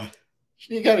no.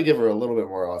 You got to give her a little bit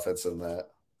more offense than that.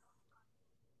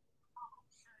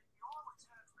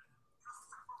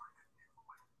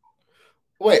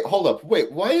 Wait, hold up.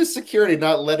 Wait, why is security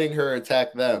not letting her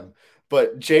attack them?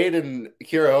 But Jade and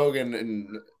Kiera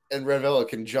Hogan and Revilla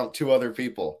can jump two other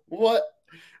people. What?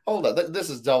 Hold on. This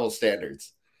is double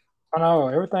standards. I know.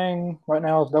 Everything right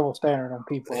now is double standard on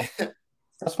people.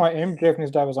 That's why MJF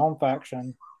needs to have his own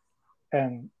faction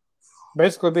and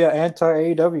basically be an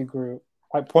anti-AEW group,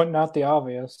 like pointing out the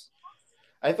obvious.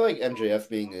 I feel like MJF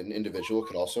being an individual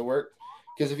could also work.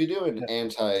 Because if you do an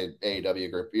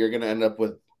anti-AEW group, you're going to end up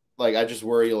with, like, I just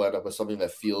worry you'll end up with something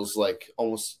that feels like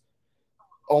almost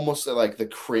like the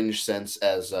cringe sense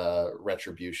as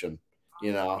Retribution.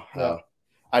 You know? Yeah.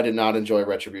 I did not enjoy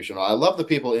Retribution. I love the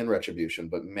people in Retribution,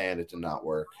 but man, it did not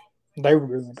work. They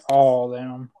ruined all of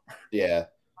them. Yeah.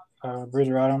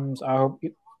 Bruiser Adams. I hope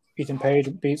Ethan Page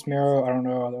beats Miro. I don't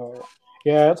know.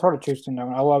 Yeah, it's hard to choose to know.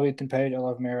 I love Ethan Page. I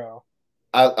love Miro.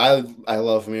 I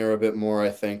love Miro a bit more, I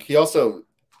think.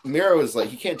 Miro is like,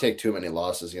 he can't take too many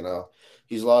losses, you know.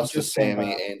 He's lost to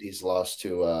Sammy and he's lost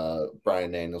to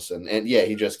Bryan Danielson. And yeah,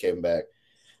 he just came back.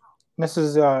 This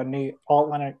is the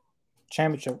All-Atlantic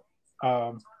Championship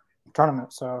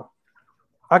tournament, so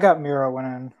I got Miro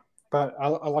winning, but I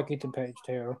like Ethan Page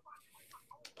too.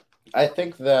 I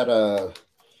think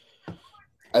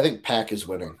Pac is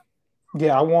winning.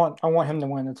 Yeah, I want him to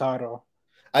win the title.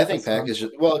 I think Pac is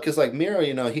just, well, because like Miro,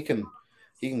 you know, he can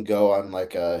go on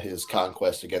like his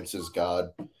conquest against his god,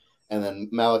 and then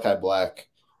Malachi Black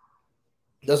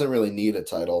doesn't really need a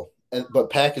title. But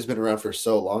Pac has been around for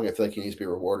so long, I feel like he needs to be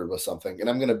rewarded with something. And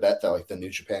I'm gonna bet that like the New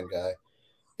Japan guy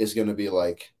is gonna be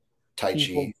like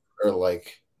Taichi or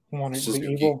like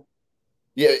Suzuki. Evil?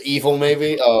 Yeah, Evil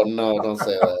maybe. Oh no, don't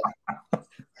say that.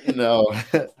 No.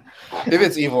 If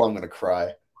it's Evil, I'm gonna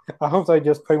cry. I hope they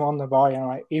just put him on the volume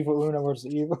like Evil Uno versus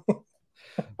Evil.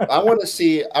 I want to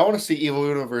see Evil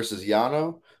Uno versus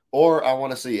Yano, or I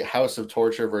want to see House of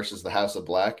Torture versus the House of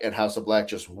Black, and House of Black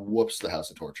just whoops the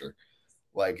House of Torture.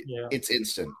 Like, It's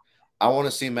instant. I want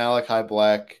to see Malachi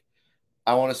Black.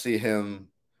 I want to see him.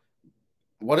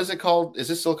 What is it called? Is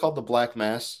this still called the Black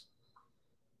Mass?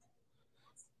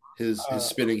 His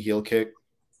spinning heel kick.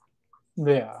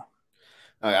 Yeah.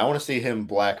 All right, I want to see him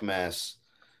Black Mass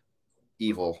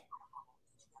Evil.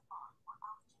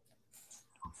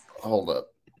 Hold up.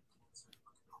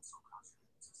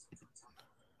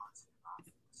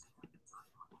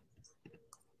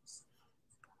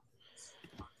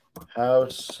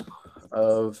 House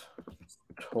of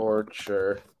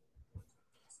Torture.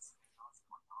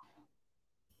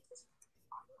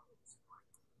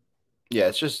 Yeah,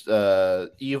 it's just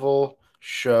Evil,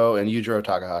 Show, and Yujiro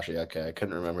Takahashi. Okay, I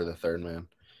couldn't remember the third man.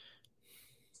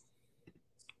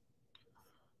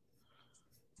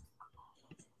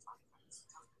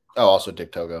 Oh, also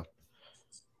Dick Togo.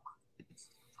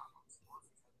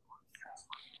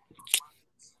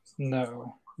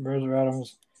 No. Bruiser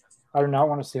Adams. I do not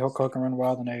want to see Hulk Hogan run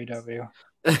wild in AEW.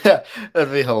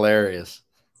 That'd be hilarious.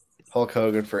 Hulk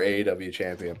Hogan for AEW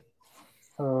champion.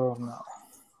 Oh, no.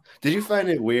 Did you find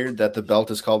it weird that the belt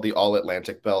is called the All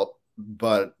Atlantic belt,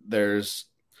 but there was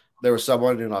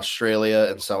someone in Australia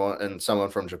and someone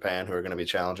from Japan who are going to be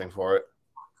challenging for it?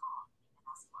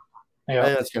 Yeah,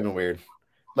 that's kind of weird.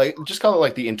 Like, just call it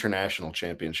like the International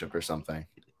Championship or something.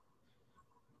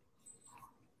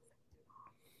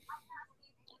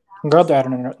 I'm glad they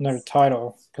added another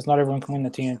title because not everyone can win the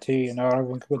TNT and not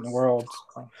everyone can win the World.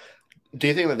 So. Do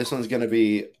you think that this one's going to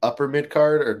be upper mid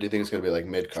card, or do you think it's going to be like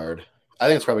mid card? I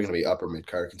think it's probably going to be upper mid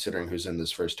card considering who's in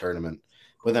this first tournament.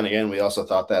 But then again, we also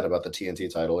thought that about the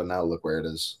TNT title, and now look where it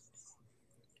is.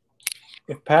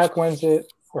 If Pac wins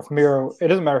it, or if Miro, it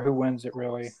doesn't matter who wins it,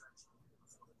 really.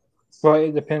 Well,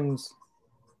 it depends.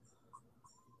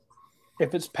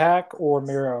 If it's Pac or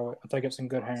Miro, I think it's in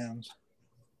good hands.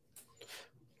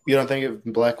 You don't think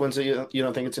if Black wins it, you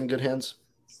don't think it's in good hands?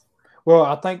 Well,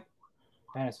 I think,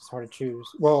 man, it's hard to choose.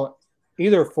 Well,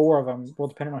 either four of them, well,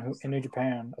 depending on who in New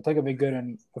Japan, I think it'd be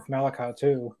good with Malachi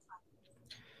too.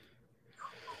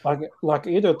 Like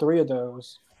either three of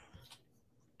those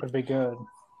would be good.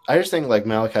 I just think like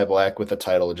Malachi Black with the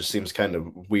title, it just seems kind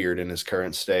of weird in his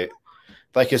current state.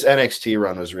 Like his NXT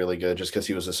run was really good just because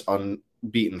he was this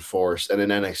unbeaten force. And in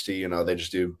NXT, they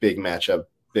just do big matchup,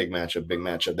 big matchup, big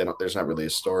matchup. There's not really a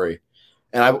story.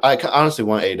 And I honestly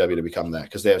want AEW to become that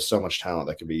because they have so much talent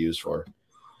that could be used for.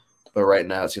 But right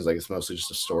now, it seems like it's mostly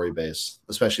just a story base,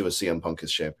 especially with CM Punk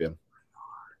as champion.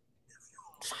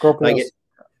 Like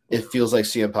it feels like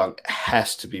CM Punk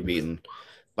has to be beaten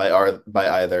by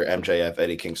either MJF,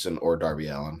 Eddie Kingston, or Darby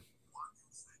Allin.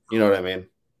 You know what I mean?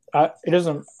 It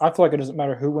doesn't. I feel like it doesn't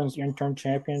matter who wins the interim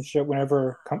championship.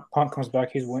 Whenever Punk comes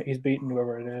back, he's beating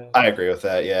whoever it is. I agree with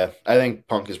that. Yeah, I think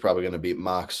Punk is probably going to beat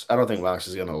Mox. I don't think Mox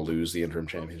is going to lose the interim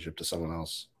championship to someone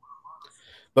else.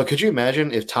 But could you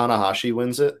imagine if Tanahashi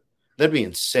wins it? That'd be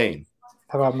insane.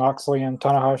 How about Moxley and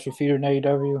Tanahashi feuding in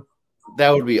AEW? That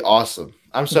would be awesome.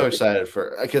 I'm so excited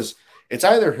because it's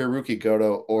either Hiroki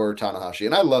Goto or Tanahashi,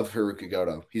 and I love Hiroki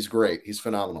Goto. He's great. He's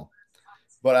phenomenal.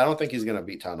 But I don't think he's going to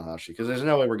beat Tanahashi because there's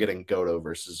no way we're getting Goto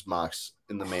versus Mox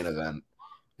in the main event.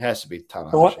 It has to be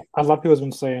Tanahashi. A lot of people have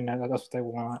been saying that. That's what they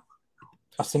want.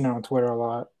 I've seen it on Twitter a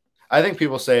lot. I think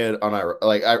people say it not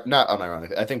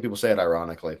unironically. I think people say it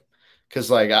ironically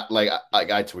because I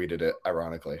tweeted it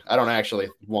ironically. I don't actually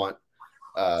want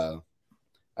Goto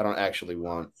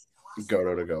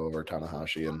to go over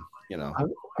Tanahashi, and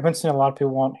I've been seeing a lot of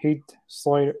people want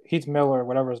Heath Miller,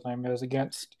 whatever his name is,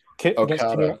 against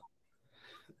Okada.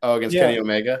 Against Kenny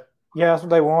Omega? Yeah, that's what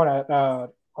they want at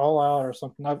All Out or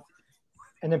something.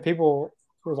 And then people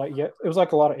were like, yeah, it was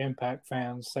like a lot of Impact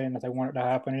fans saying that they want it to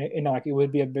happen. And like it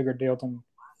would be a bigger deal than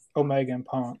Omega and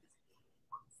Punk.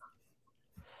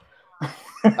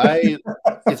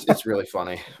 It's really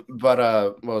funny. But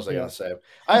what was I gonna say?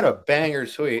 I had a banger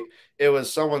tweet. It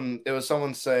was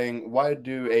someone saying, why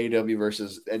do AEW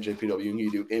versus NJPW and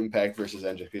you do Impact versus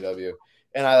NJPW?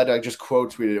 And I just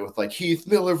quote tweeted it with like Heath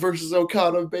Miller versus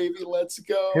Okada, baby, let's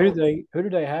go. Who do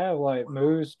they have? Like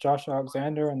Moose, Josh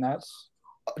Alexander, and that's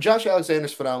Josh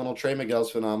Alexander's phenomenal. Trey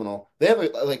Miguel's phenomenal. They have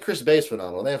like Chris Bay's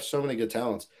phenomenal. They have so many good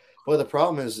talents. But the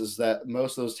problem is that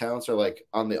most of those talents are like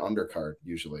on the undercard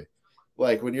usually.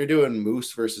 Like when you're doing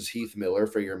Moose versus Heath Miller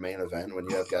for your main event, when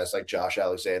you have guys like Josh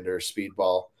Alexander,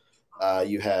 Speedball,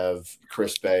 you have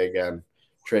Chris Bay again,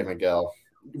 Trey Miguel.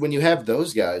 When you have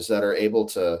those guys that are able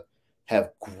to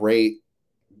have great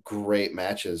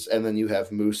matches, and then you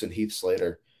have Moose and Heath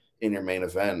Slater in your main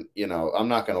event, I'm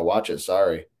not going to watch it.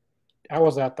 Sorry. I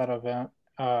was at that event.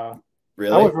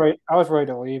 Really? I was ready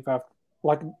to leave.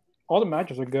 Like all the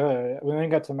matches are good. When we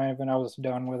got to the main event, I was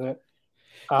done with it.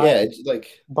 It's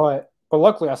like, but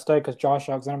luckily I stayed because Josh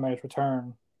Alexander made his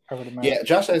return over the match. Yeah,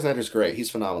 Josh Alexander's great. He's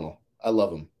phenomenal. I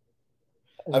love him.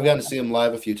 I've gotten to see him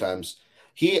live a few times.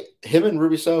 Him and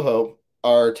Ruby Soho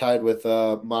are tied with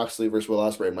Moxley versus Will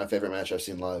Ospreay, my favorite match I've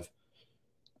seen live.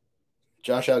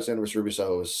 Josh Alexander versus Ruby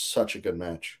Soho was such a good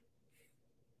match.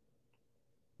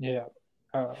 Yeah.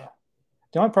 The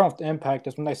only problem with the Impact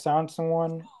is when they sign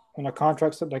someone, when their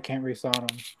contract's up, they can't re-sign them.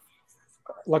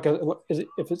 Like,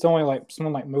 if it's only like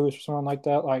someone like Moose or someone like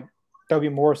that, like W.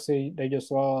 Morrissey, they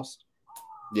just lost.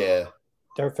 Yeah.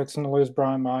 They're fixing to lose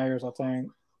Brian Myers, I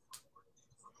think.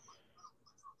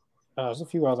 There's a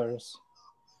few others.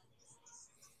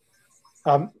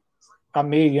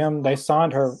 Medium, they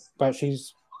signed her, but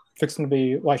she's fixing to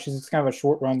be like she's kind of a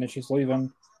short run that she's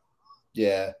leaving.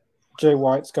 Yeah. Jay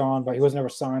White's gone, but he was never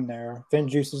signed there. Finn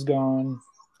Juice is gone.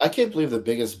 I can't believe the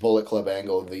biggest Bullet Club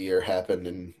angle of the year happened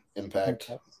in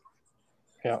Impact.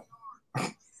 Yeah.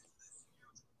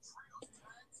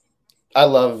 I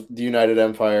love the United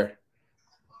Empire.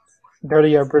 They're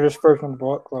the British version of the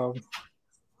Bullet Club.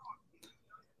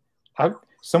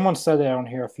 Someone said that on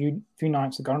here a few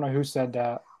nights ago. I don't know who said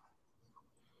that.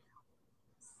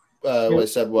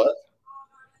 Said what?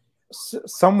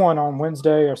 Someone on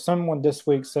Wednesday or someone this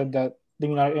week said that the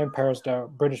United Empire is the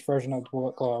British version of the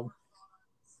Bullet Club.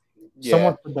 Yeah.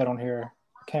 Someone put that on here.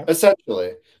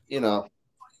 Essentially,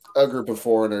 a group of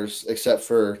foreigners, except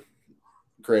for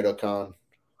Great O'Khan.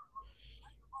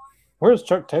 Where's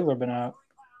Chuck Taylor been at?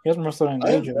 He hasn't wrestled in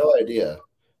I have no idea.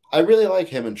 I really like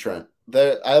him and Trent.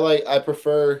 I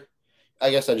I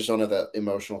guess I just don't have that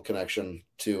emotional connection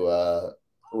to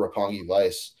Roppongi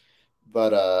Vice.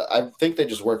 But I think they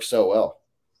just work so well.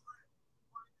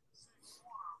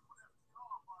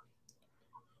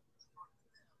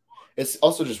 It's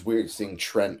also just weird seeing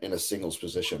Trent in a singles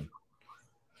position.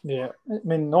 Yeah, I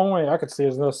mean, the only way I could see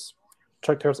is this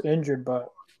Chuck Taylor's injured,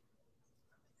 but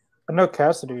I know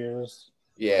Cassidy is.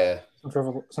 Yeah.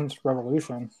 Since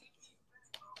Revolution.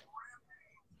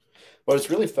 But it's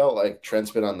really felt like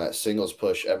Trent's been on that singles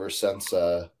push ever since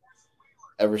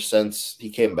he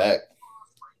came back.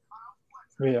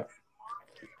 Yeah.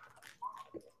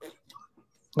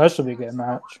 That should be a good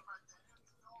match.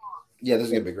 Yeah, this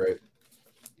is going to be great.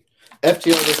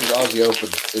 FTR versus Aussie Open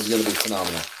is going to be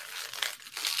phenomenal.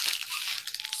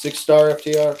 6-star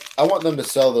FTR. I want them to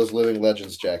sell those Living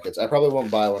Legends jackets. I probably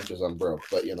won't buy one because I'm broke,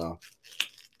 but you know,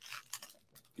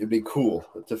 it'd be cool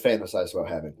to fantasize about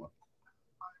having one.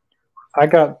 I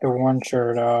got the one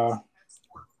shirt.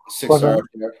 6-star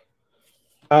FTR.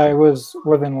 It was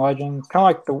Living Legends, kind of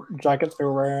like the jackets they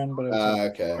were wearing, but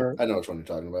okay, I know which one you're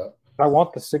talking about. I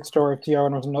want the 6-star FTR,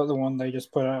 and there's another one they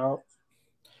just put out.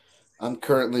 I'm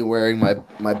currently wearing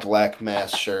my Black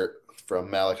Mass shirt from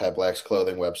Malachi Black's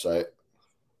clothing website.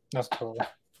 That's cool.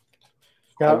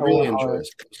 I really enjoy this.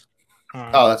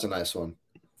 Oh, that's a nice one.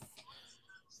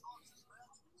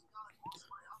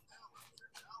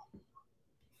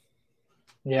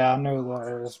 Yeah, I know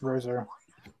that is Bruiser.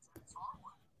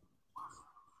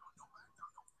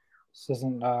 This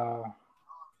isn't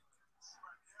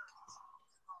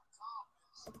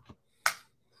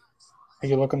Are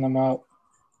you looking them up?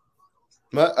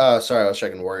 Sorry, I was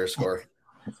checking Warrior score.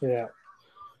 Yeah.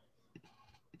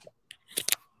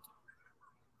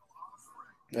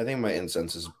 I think my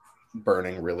incense is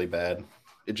burning really bad.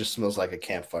 It just smells like a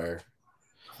campfire.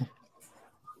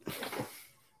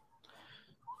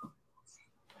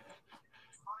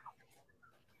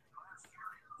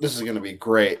 This is going to be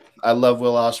great. I love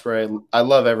Will Ospreay. I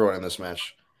love everyone in this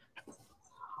match.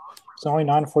 It's only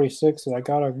 9:46, so I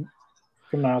got a good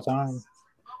amount of time.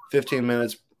 15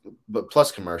 minutes, but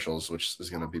plus commercials, which is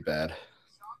going to be bad.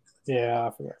 Yeah,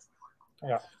 I forgot.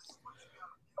 Yeah.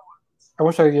 I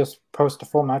wish I could just post a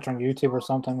full match on YouTube or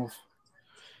something with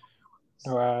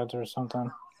no ads or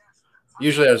something.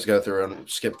 Usually I just go through and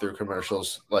skip through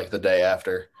commercials like the day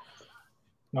after.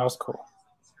 No, that's cool.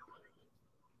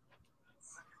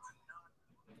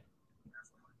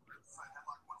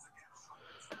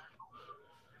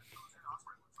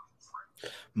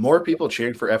 More people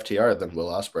cheering for FTR than Will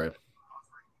Ospreay.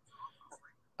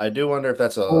 I do wonder if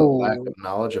that's a lack of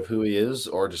knowledge of who he is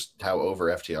or just how over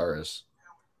FTR is.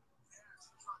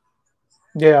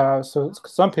 Yeah, so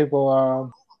some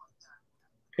people,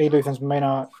 AEW fans may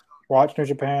not watch New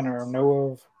Japan or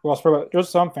know of Will Ospreay, but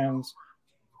just some fans.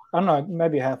 I don't know,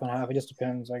 maybe half and half. It just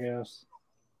depends, I guess.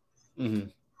 Mm-hmm.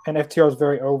 And FTR is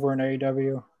very over in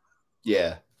AEW.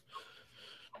 Yeah.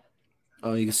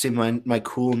 Oh, you can see my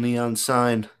cool neon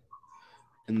sign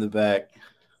in the back.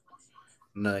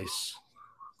 Nice.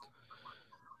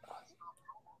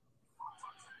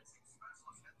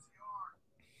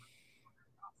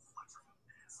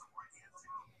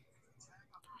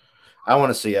 I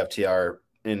want to see FTR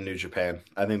in New Japan.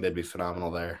 I think they'd be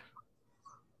phenomenal there.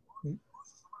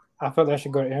 I thought they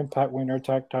should go to Impact, win their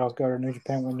tag titles, go to New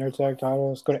Japan, win their tag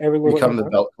titles, go to every little... Become the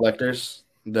belt collectors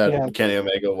that Kenny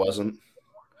Omega wasn't.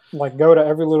 Like, go to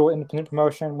every little independent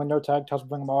promotion, win their tag titles,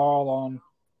 bring them all on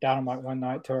Dynamite one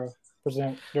night to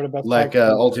present. They're the best. Like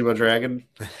Ultimo Dragon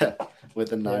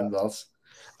with the 9 belts.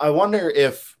 I wonder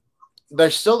if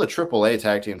they're still the AAA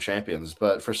tag team champions,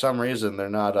 but for some reason they're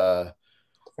not...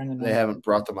 they haven't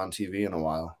brought them on TV in a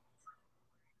while.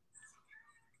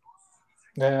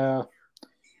 Yeah.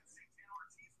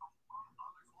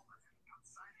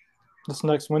 This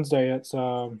next Wednesday, it's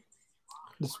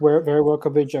this very well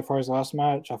could be Jeff Hardy's last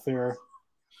match, I fear.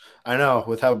 I know,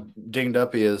 with how dinged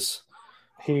up he is.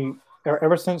 He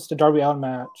ever since the Darby Allin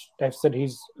match, they've said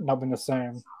he's not been the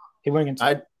same. He went against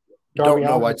I don't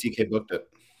know why TK booked it.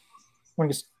 When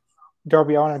against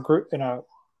Darby Allin in a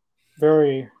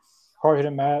very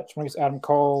hard-hitting match, when against Adam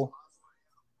Cole,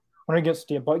 when against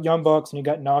the Young Bucks, and he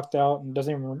got knocked out and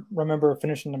doesn't even remember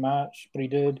finishing the match, but he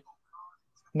did.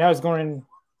 Now he's going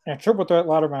in a triple threat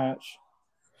ladder match,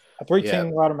 a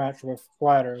 3-team ladder match with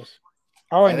ladders.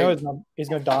 All I know is he's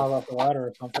going to dial up the ladder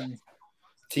or something.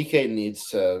 TK needs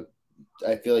to.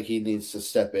 I feel like he needs to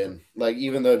step in. Like,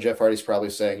 even though Jeff Hardy's probably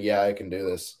saying, "Yeah, I can do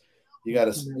this," you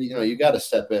got to, you got to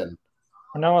step in.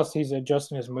 Unless he's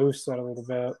adjusting his moveset a little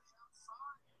bit.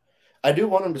 I do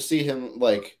want him to see him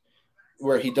like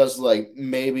where he does like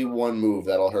maybe one move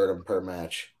that'll hurt him per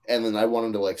match, and then I want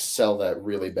him to like sell that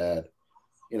really bad.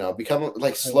 become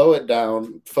like slow it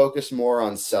down, focus more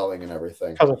on selling and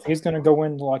everything. Because if he's going to go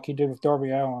in like he did with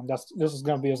Darby Allin, this is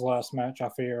going to be his last match, I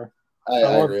fear. I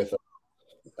agree with that.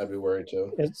 I'd be worried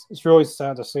too. It's really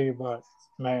sad to see, but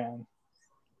man.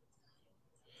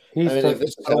 If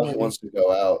this is how he wants to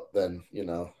go out, then,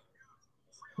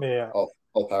 yeah,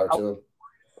 all power to him.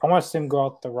 I want to see him go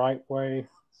out the right way,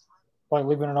 like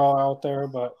leaving it all out there,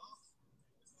 but.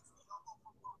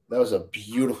 That was a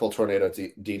beautiful tornado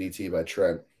DDT by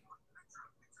Trent.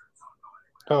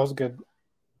 That was good.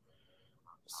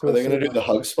 Are they going to do the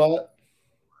hug spot?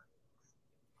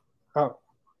 Oh.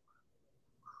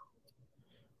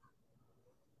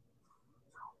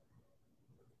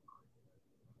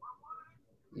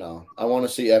 No. I want to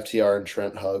see FTR and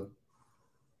Trent hug.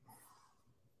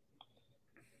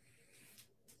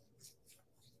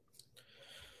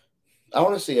 I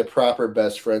want to see a proper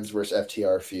best friends versus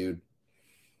FTR feud.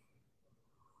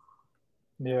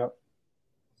 Yeah.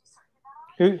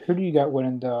 Who do you got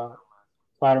winning the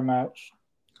ladder match?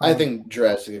 I think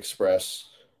Jurassic Express.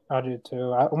 I do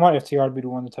too. I want FTR to be the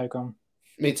one to take them.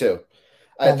 Me too.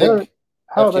 I think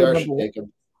FTR should take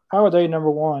them. How are they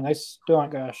number one? They still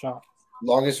ain't got a shot.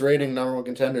 Longest rating number one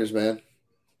contenders, man.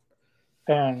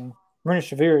 And Marina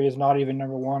Shafiri is not even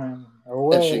number one.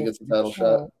 And she gets a title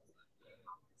shot.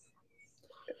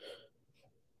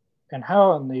 And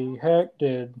how in the heck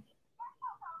did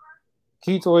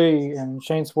Keith Lee and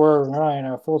Shane Swerve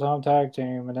running a full-time tag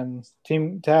team, and then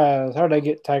Team Taz, how did they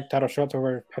get tag title shots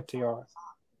over FTR?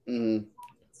 Mm-hmm.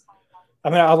 I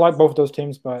mean, I like both of those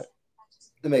teams, but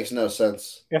it makes no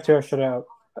sense. FTR should have,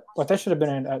 they should have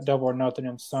been at Double or Nothing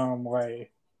in some way.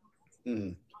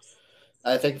 Mm-hmm.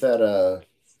 I think that,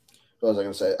 what was I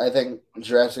going to say? I think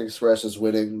Jurassic Express is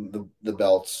winning the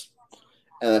belts,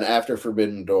 and then after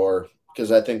Forbidden Door,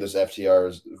 because I think this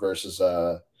FTR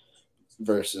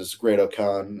versus Great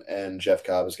O'Khan and Jeff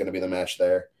Cobb is going to be the match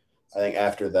there. I think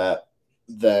after that,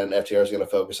 then FTR is going to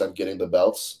focus on getting the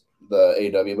belts, the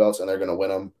AEW belts, and they're going to win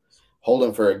them, hold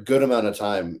them for a good amount of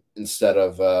time instead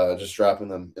of just dropping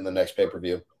them in the next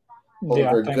pay-per-view. Hold them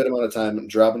for a good amount of time,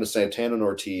 drop them to Santana and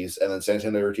Ortiz, and then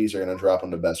Santana and Ortiz are going to drop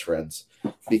them to Best Friends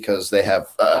because they have,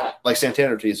 like Santana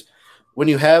and Ortiz, when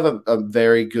you have a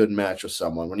very good match with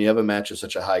someone, when you have a match of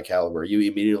such a high caliber, you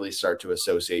immediately start to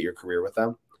associate your career with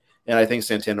them. And I think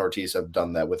Santana and Ortiz have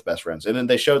done that with Best Friends. And then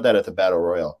they showed that at the Battle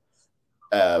Royal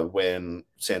when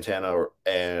Santana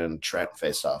and Trent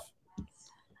faced off.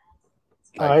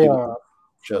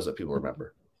 Shows that people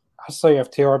remember. I say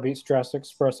FTR beats Jurassic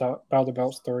Express out by the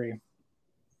belts 3.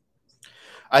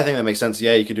 I think that makes sense.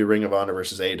 Yeah, you could do Ring of Honor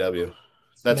versus AEW.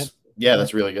 That's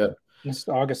really good. It's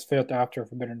August 5th after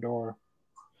Forbidden Door.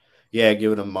 Yeah,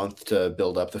 give it a month to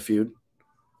build up the feud.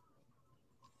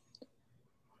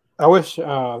 I wish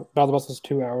Battle of the Belts was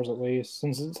 2 hours at least,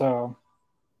 since it's only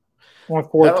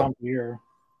 4 times a year.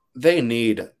 They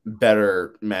need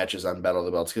better matches on Battle of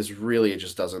the Belts because really it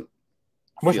just doesn't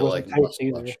feel like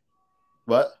much.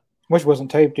 What? Wish it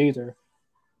wasn't taped either.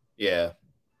 Yeah.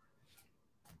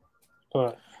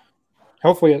 But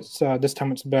hopefully it's this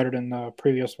time it's better than the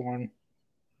previous one.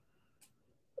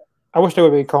 I wish they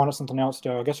would be calling it something else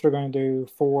though. I guess they're going to do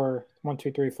 4. I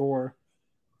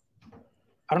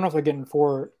don't know if they're getting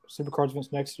 4 Supercards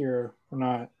events next year or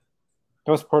not.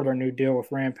 That was part of their new deal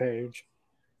with Rampage.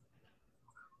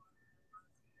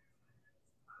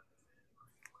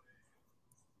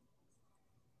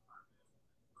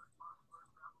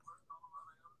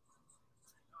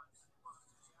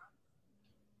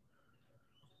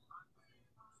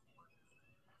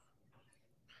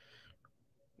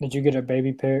 Did you get a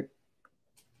baby pic?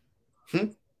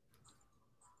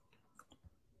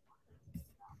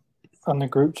 On the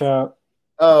group chat.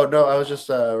 Oh, no, I was just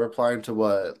replying to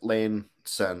what Lane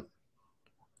sent.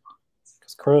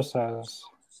 Because Chris has.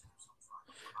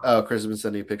 Oh, Chris has been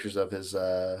sending pictures of his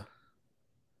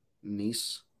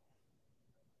niece.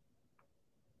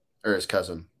 Or his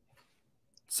cousin.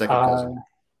 Second cousin.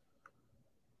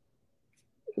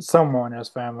 Someone in his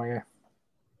family.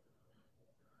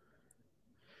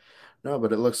 No,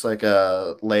 but it looks like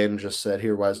Lane just said,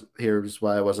 here's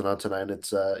why I wasn't on tonight.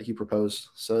 It's he proposed,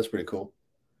 so that's pretty cool.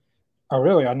 Oh,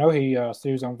 really? I know he said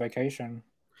he was on vacation.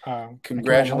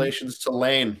 Congratulations to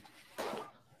Lane.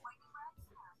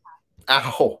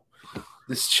 Ow.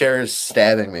 This chair is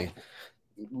stabbing me.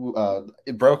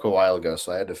 It broke a while ago,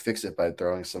 so I had to fix it by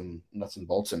throwing some nuts and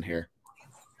bolts in here.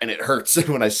 And it hurts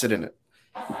when I sit in it.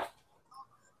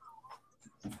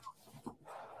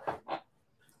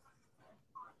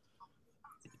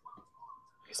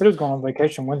 He said he was going on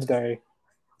vacation Wednesday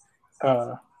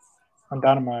on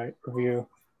Dynamite review.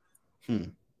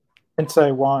 And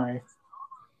say why.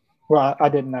 Well, I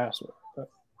didn't ask. But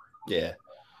Yeah.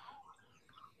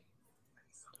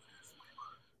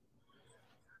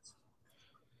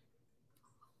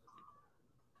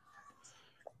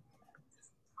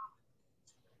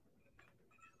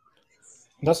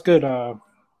 That's good,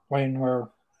 Wayne.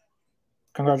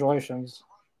 Congratulations.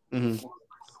 Mm-hmm.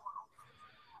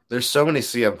 There's so many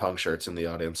CM Punk shirts in the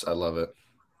audience. I love it.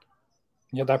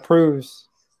 Yeah, that proves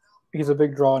he's a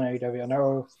big draw in AEW. I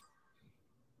know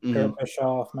Eric Mm-hmm.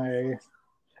 Bischoff may.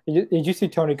 Did you see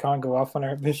Tony Khan go off on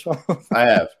Eric Bischoff? I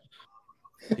have.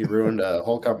 He ruined a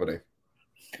whole company.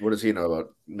 What does he know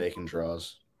about making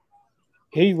draws?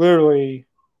 He literally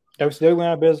WCW went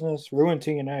out of business, ruined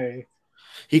TNA.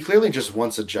 He clearly just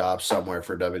wants a job somewhere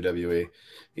for WWE.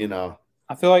 You know,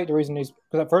 I feel like the reason because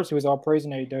at first he was all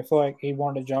praising AEW. I feel like he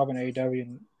wanted a job in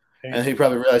AEW, and he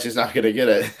probably realized he's not going to get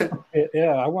it.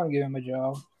 yeah, I want to give him a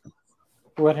job.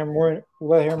 Let him ruin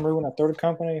a third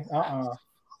company.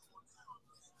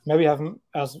 Maybe have him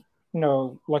as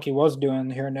like he was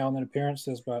doing here and now and then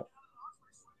appearances, but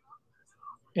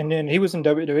and then he was in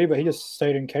WWE, but he just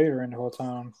stayed in catering the whole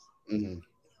time. Mm-hmm.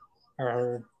 I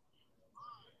heard.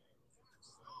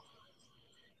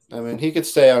 I mean, he could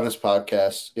stay on his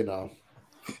podcast.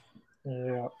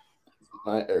 Yeah.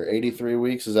 Or 83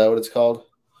 weeks. Is that what it's called?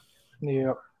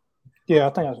 Yeah. Yeah,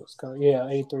 I think that's what it's called. Yeah,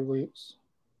 83 weeks.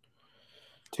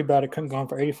 Too bad it couldn't go on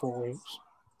for 84 weeks.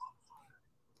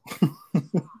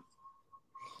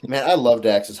 Man, I love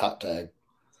Dax's hot tag.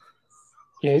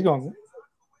 Yeah, he's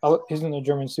in the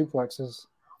German suplexes.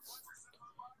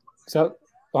 So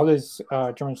all these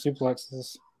German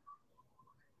suplexes.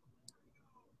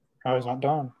 Oh, he's not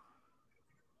done.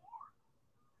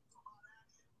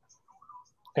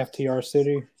 FTR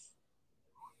City.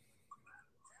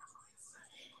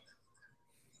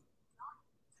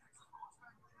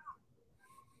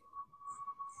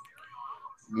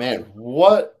 Man,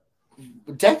 what?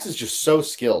 Dax is just so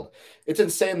skilled. It's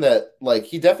insane that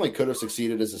he definitely could have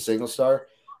succeeded as a single star,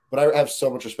 but I have so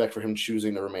much respect for him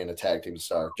choosing to remain a tag team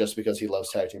star just because he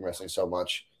loves tag team wrestling so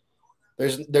much.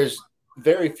 There's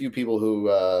very few people who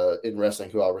in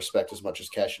wrestling who I'll respect as much as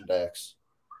Cash and Dax.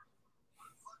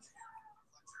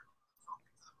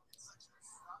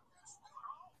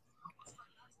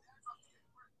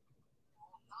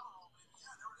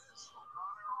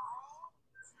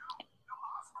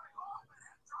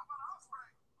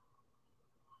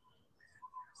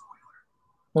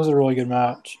 It was a really good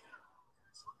match.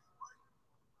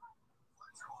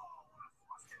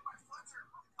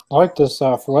 I like this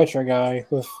Fletcher guy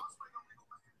with.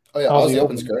 Oh yeah, Aussie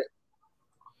Open's great.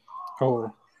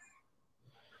 Oh,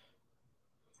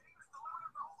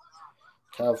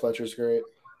 Kyle Fletcher's great.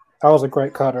 that was a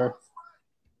great cutter.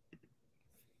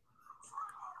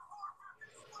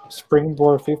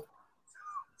 Springboard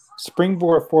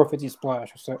 450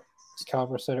 splash. As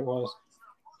Caliber said it was.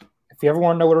 If you ever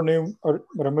want to know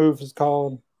what a move is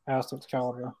called, ask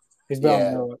Excalibur. He's bound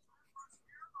to know it.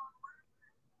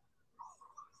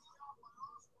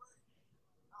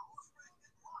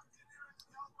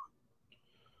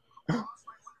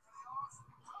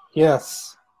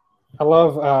 Yes, I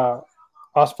love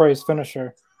Osprey's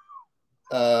finisher.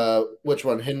 Which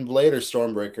one, Hidden Blade or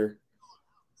Stormbreaker?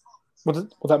 Well,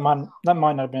 that might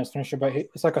not have been his finisher, but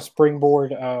it's like a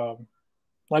springboard,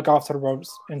 like off to the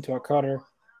ropes into a cutter.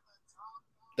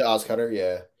 The Oz Cutter,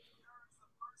 yeah.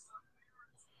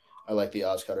 I like the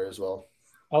Oz Cutter as well.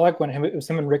 I like when it was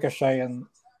him and Ricochet and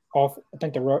off. I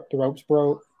think the ropes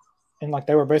broke, and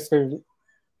they were basically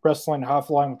wrestling half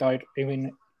line without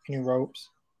even any ropes.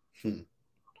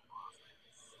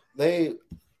 They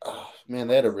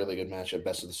had a really good match at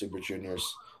Best of the Super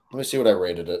Juniors. Let me see what I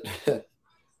rated it.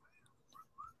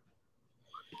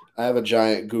 I have a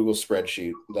giant Google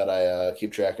spreadsheet that I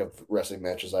keep track of wrestling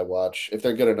matches I watch. If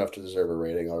they're good enough to deserve a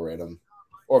rating, I'll rate them.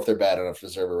 Or if they're bad enough to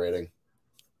deserve a rating.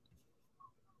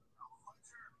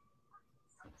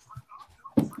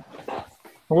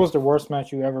 What was the worst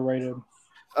match you ever rated?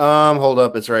 Hold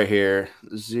up, it's right here.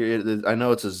 I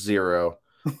know it's a 0.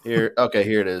 Here, okay,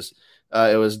 here it is.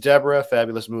 It was Deborah,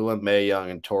 Fabulous Moolah, Mae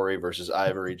Young, and Tori versus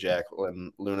Ivory,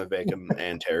 Jacqueline, Luna Bacon,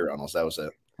 and Terry Runnels. That was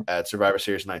it. At Survivor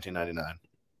Series 1999.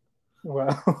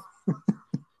 Wow.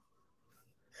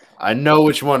 I know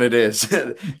which one it is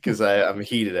because I'm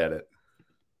heated at it.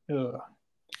 Ugh.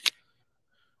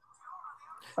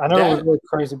 I know it was really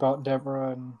crazy about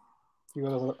Deborah and a few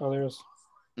others.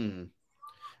 Mm-hmm.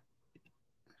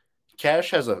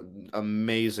 Cash has an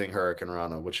amazing Hurricane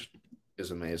Rana, which is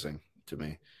amazing to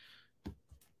me.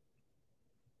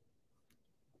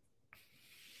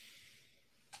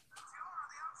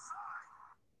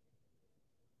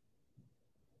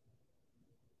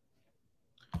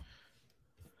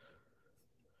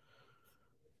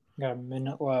 Got a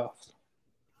minute left.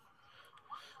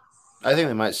 I think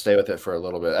they might stay with it for a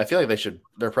little bit. I feel like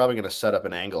they're probably going to set up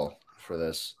an angle for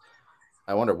this.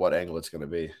 I wonder what angle it's going to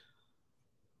be.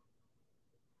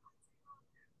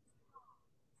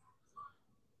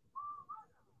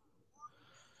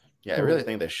 Yeah, I really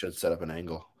think they should set up an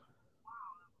angle.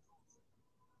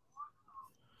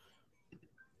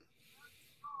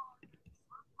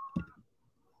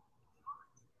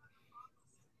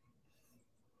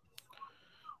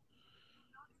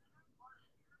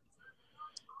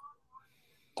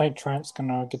 I think Trent's going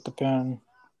to get the pin.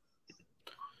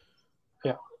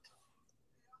 Yeah.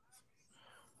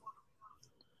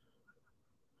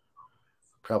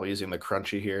 Probably using the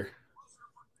crunchy here.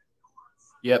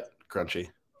 Yep, crunchy.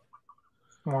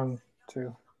 1,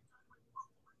 2.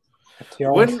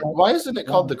 Why isn't it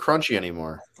called the crunchy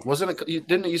anymore?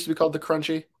 Didn't it used to be called the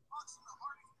crunchy?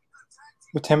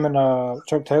 With him and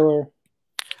Chuck Taylor.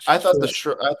 I thought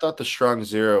the strong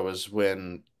zero was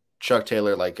when Chuck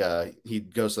Taylor he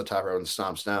goes to the top rope and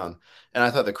stomps down, and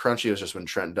I thought the crunchy was just when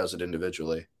Trent does it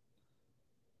individually.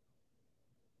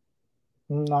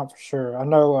 Not for sure. I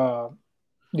know. I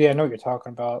know what you're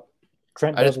talking about.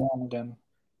 Trent does one and then.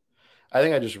 I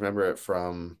think I just remember it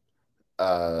from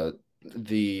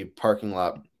the parking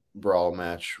lot brawl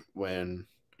match when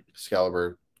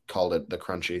Excalibur called it the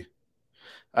crunchy.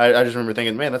 I just remember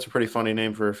thinking, man, that's a pretty funny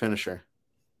name for a finisher.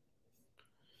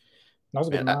 That was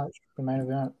a good match. The main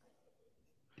event.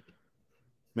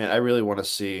 Man, I really want to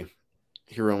see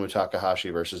Hiromu Takahashi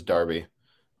versus Darby.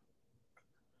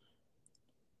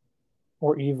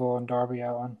 Or Evil and Darby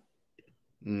Allin.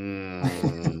 Do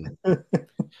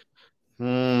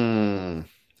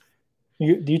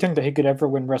you think that he could ever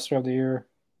win Wrestler of the Year?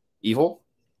 Evil?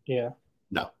 Yeah.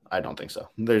 No, I don't think so.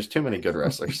 There's too many good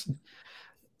wrestlers.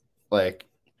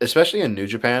 Especially in New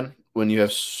Japan, when you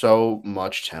have so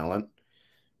much talent,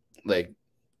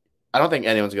 I don't think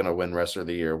anyone's going to win Wrestler of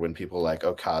the Year when people like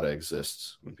Okada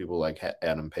exists, when people like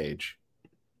Adam Page.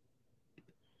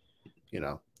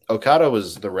 Okada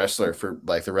was the wrestler for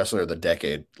the wrestler of the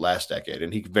decade, last decade,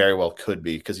 and he very well could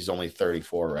be because he's only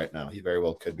 34 right now. He very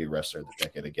well could be wrestler of the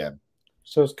decade again.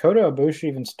 So is Kota Ibushi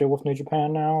even still with New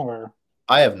Japan now, or?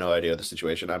 I have no idea the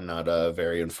situation. I'm not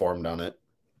very informed on it.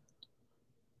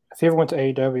 If he ever went to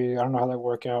AEW, I don't know how that would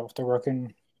work out if they're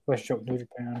working relationship with New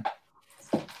Japan.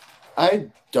 I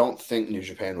don't think New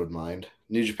Japan would mind.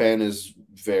 New Japan is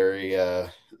very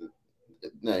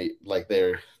they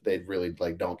really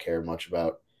don't care much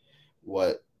about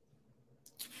a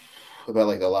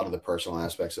lot of the personal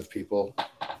aspects of people.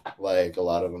 A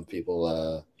lot of them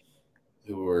people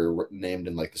who were named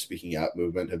in the Speaking Out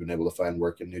movement have been able to find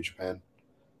work in New Japan.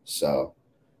 So,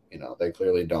 they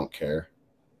clearly don't care.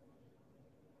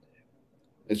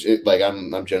 I'm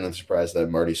genuinely surprised that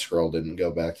Marty Scurll didn't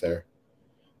go back there.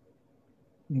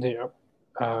 Yeah.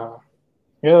 That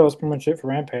was pretty much it for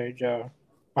Rampage. Good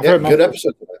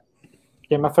episode today.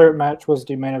 Yeah, my favorite match was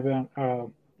the main event. The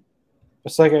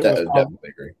second was definitely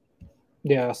agree.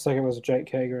 Yeah, the second was Jake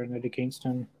Hager and Eddie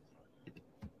Kingston.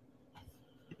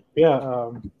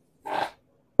 Yeah.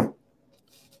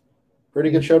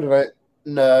 Pretty good show tonight.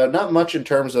 No, not much in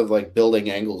terms of building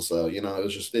angles though.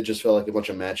 It just felt like a bunch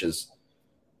of matches.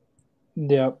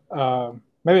 Yeah.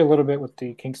 Maybe a little bit with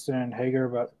the Kingston and Hager,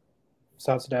 but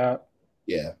besides that.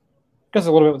 Yeah. Just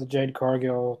a little bit with the Jade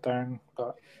Cargill thing,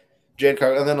 but Jade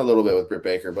Cargill, and then a little bit with Britt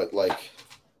Baker, but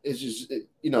it's just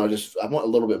I want a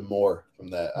little bit more from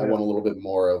that. Yeah. I want a little bit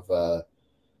more of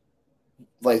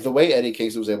the way Eddie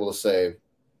Kingston was able to say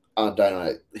on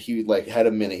Dynamite, he had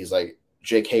a minute. He's like,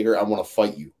 Jake Hager, I want to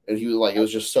fight you, and he was it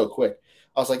was just so quick.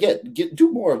 I was like, yeah,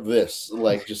 do more of this,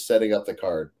 just setting up the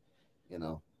card,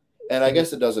 And I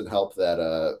guess it doesn't help that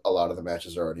a lot of the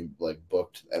matches are already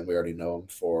booked, and we already know them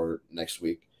for next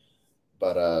week.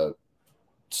 But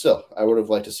still, I would have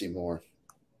liked to see more.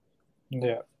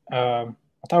 Yeah, I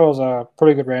thought it was a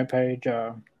pretty good Rampage.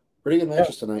 Pretty good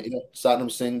matches tonight. Yeah,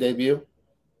 Satnam Singh debut.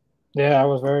 Yeah, I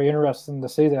was very interested to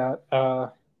see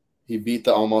that. He beat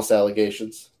the almost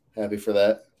allegations. Happy for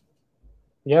that.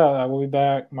 Yeah, we'll be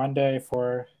back Monday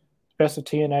for Best of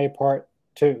TNA Part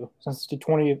 2. Since the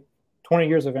 20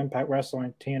 years of Impact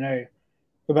Wrestling, TNA.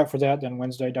 Go back for that, then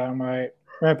Wednesday, Dynamite,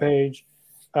 Rampage.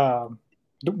 We'll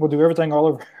do everything all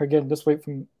over again this week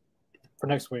for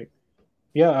next week.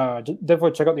 Yeah,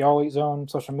 definitely check out the All Elite Zone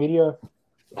social media.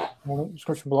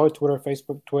 Description below: Twitter,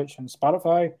 Facebook, Twitch, and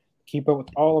Spotify. Keep up with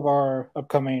all of our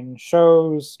upcoming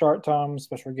shows, start times,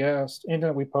 special guests. Anything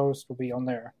that we post will be on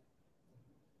there.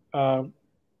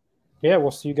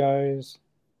 We'll see you guys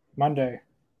Monday.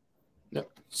 Yep.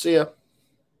 See ya.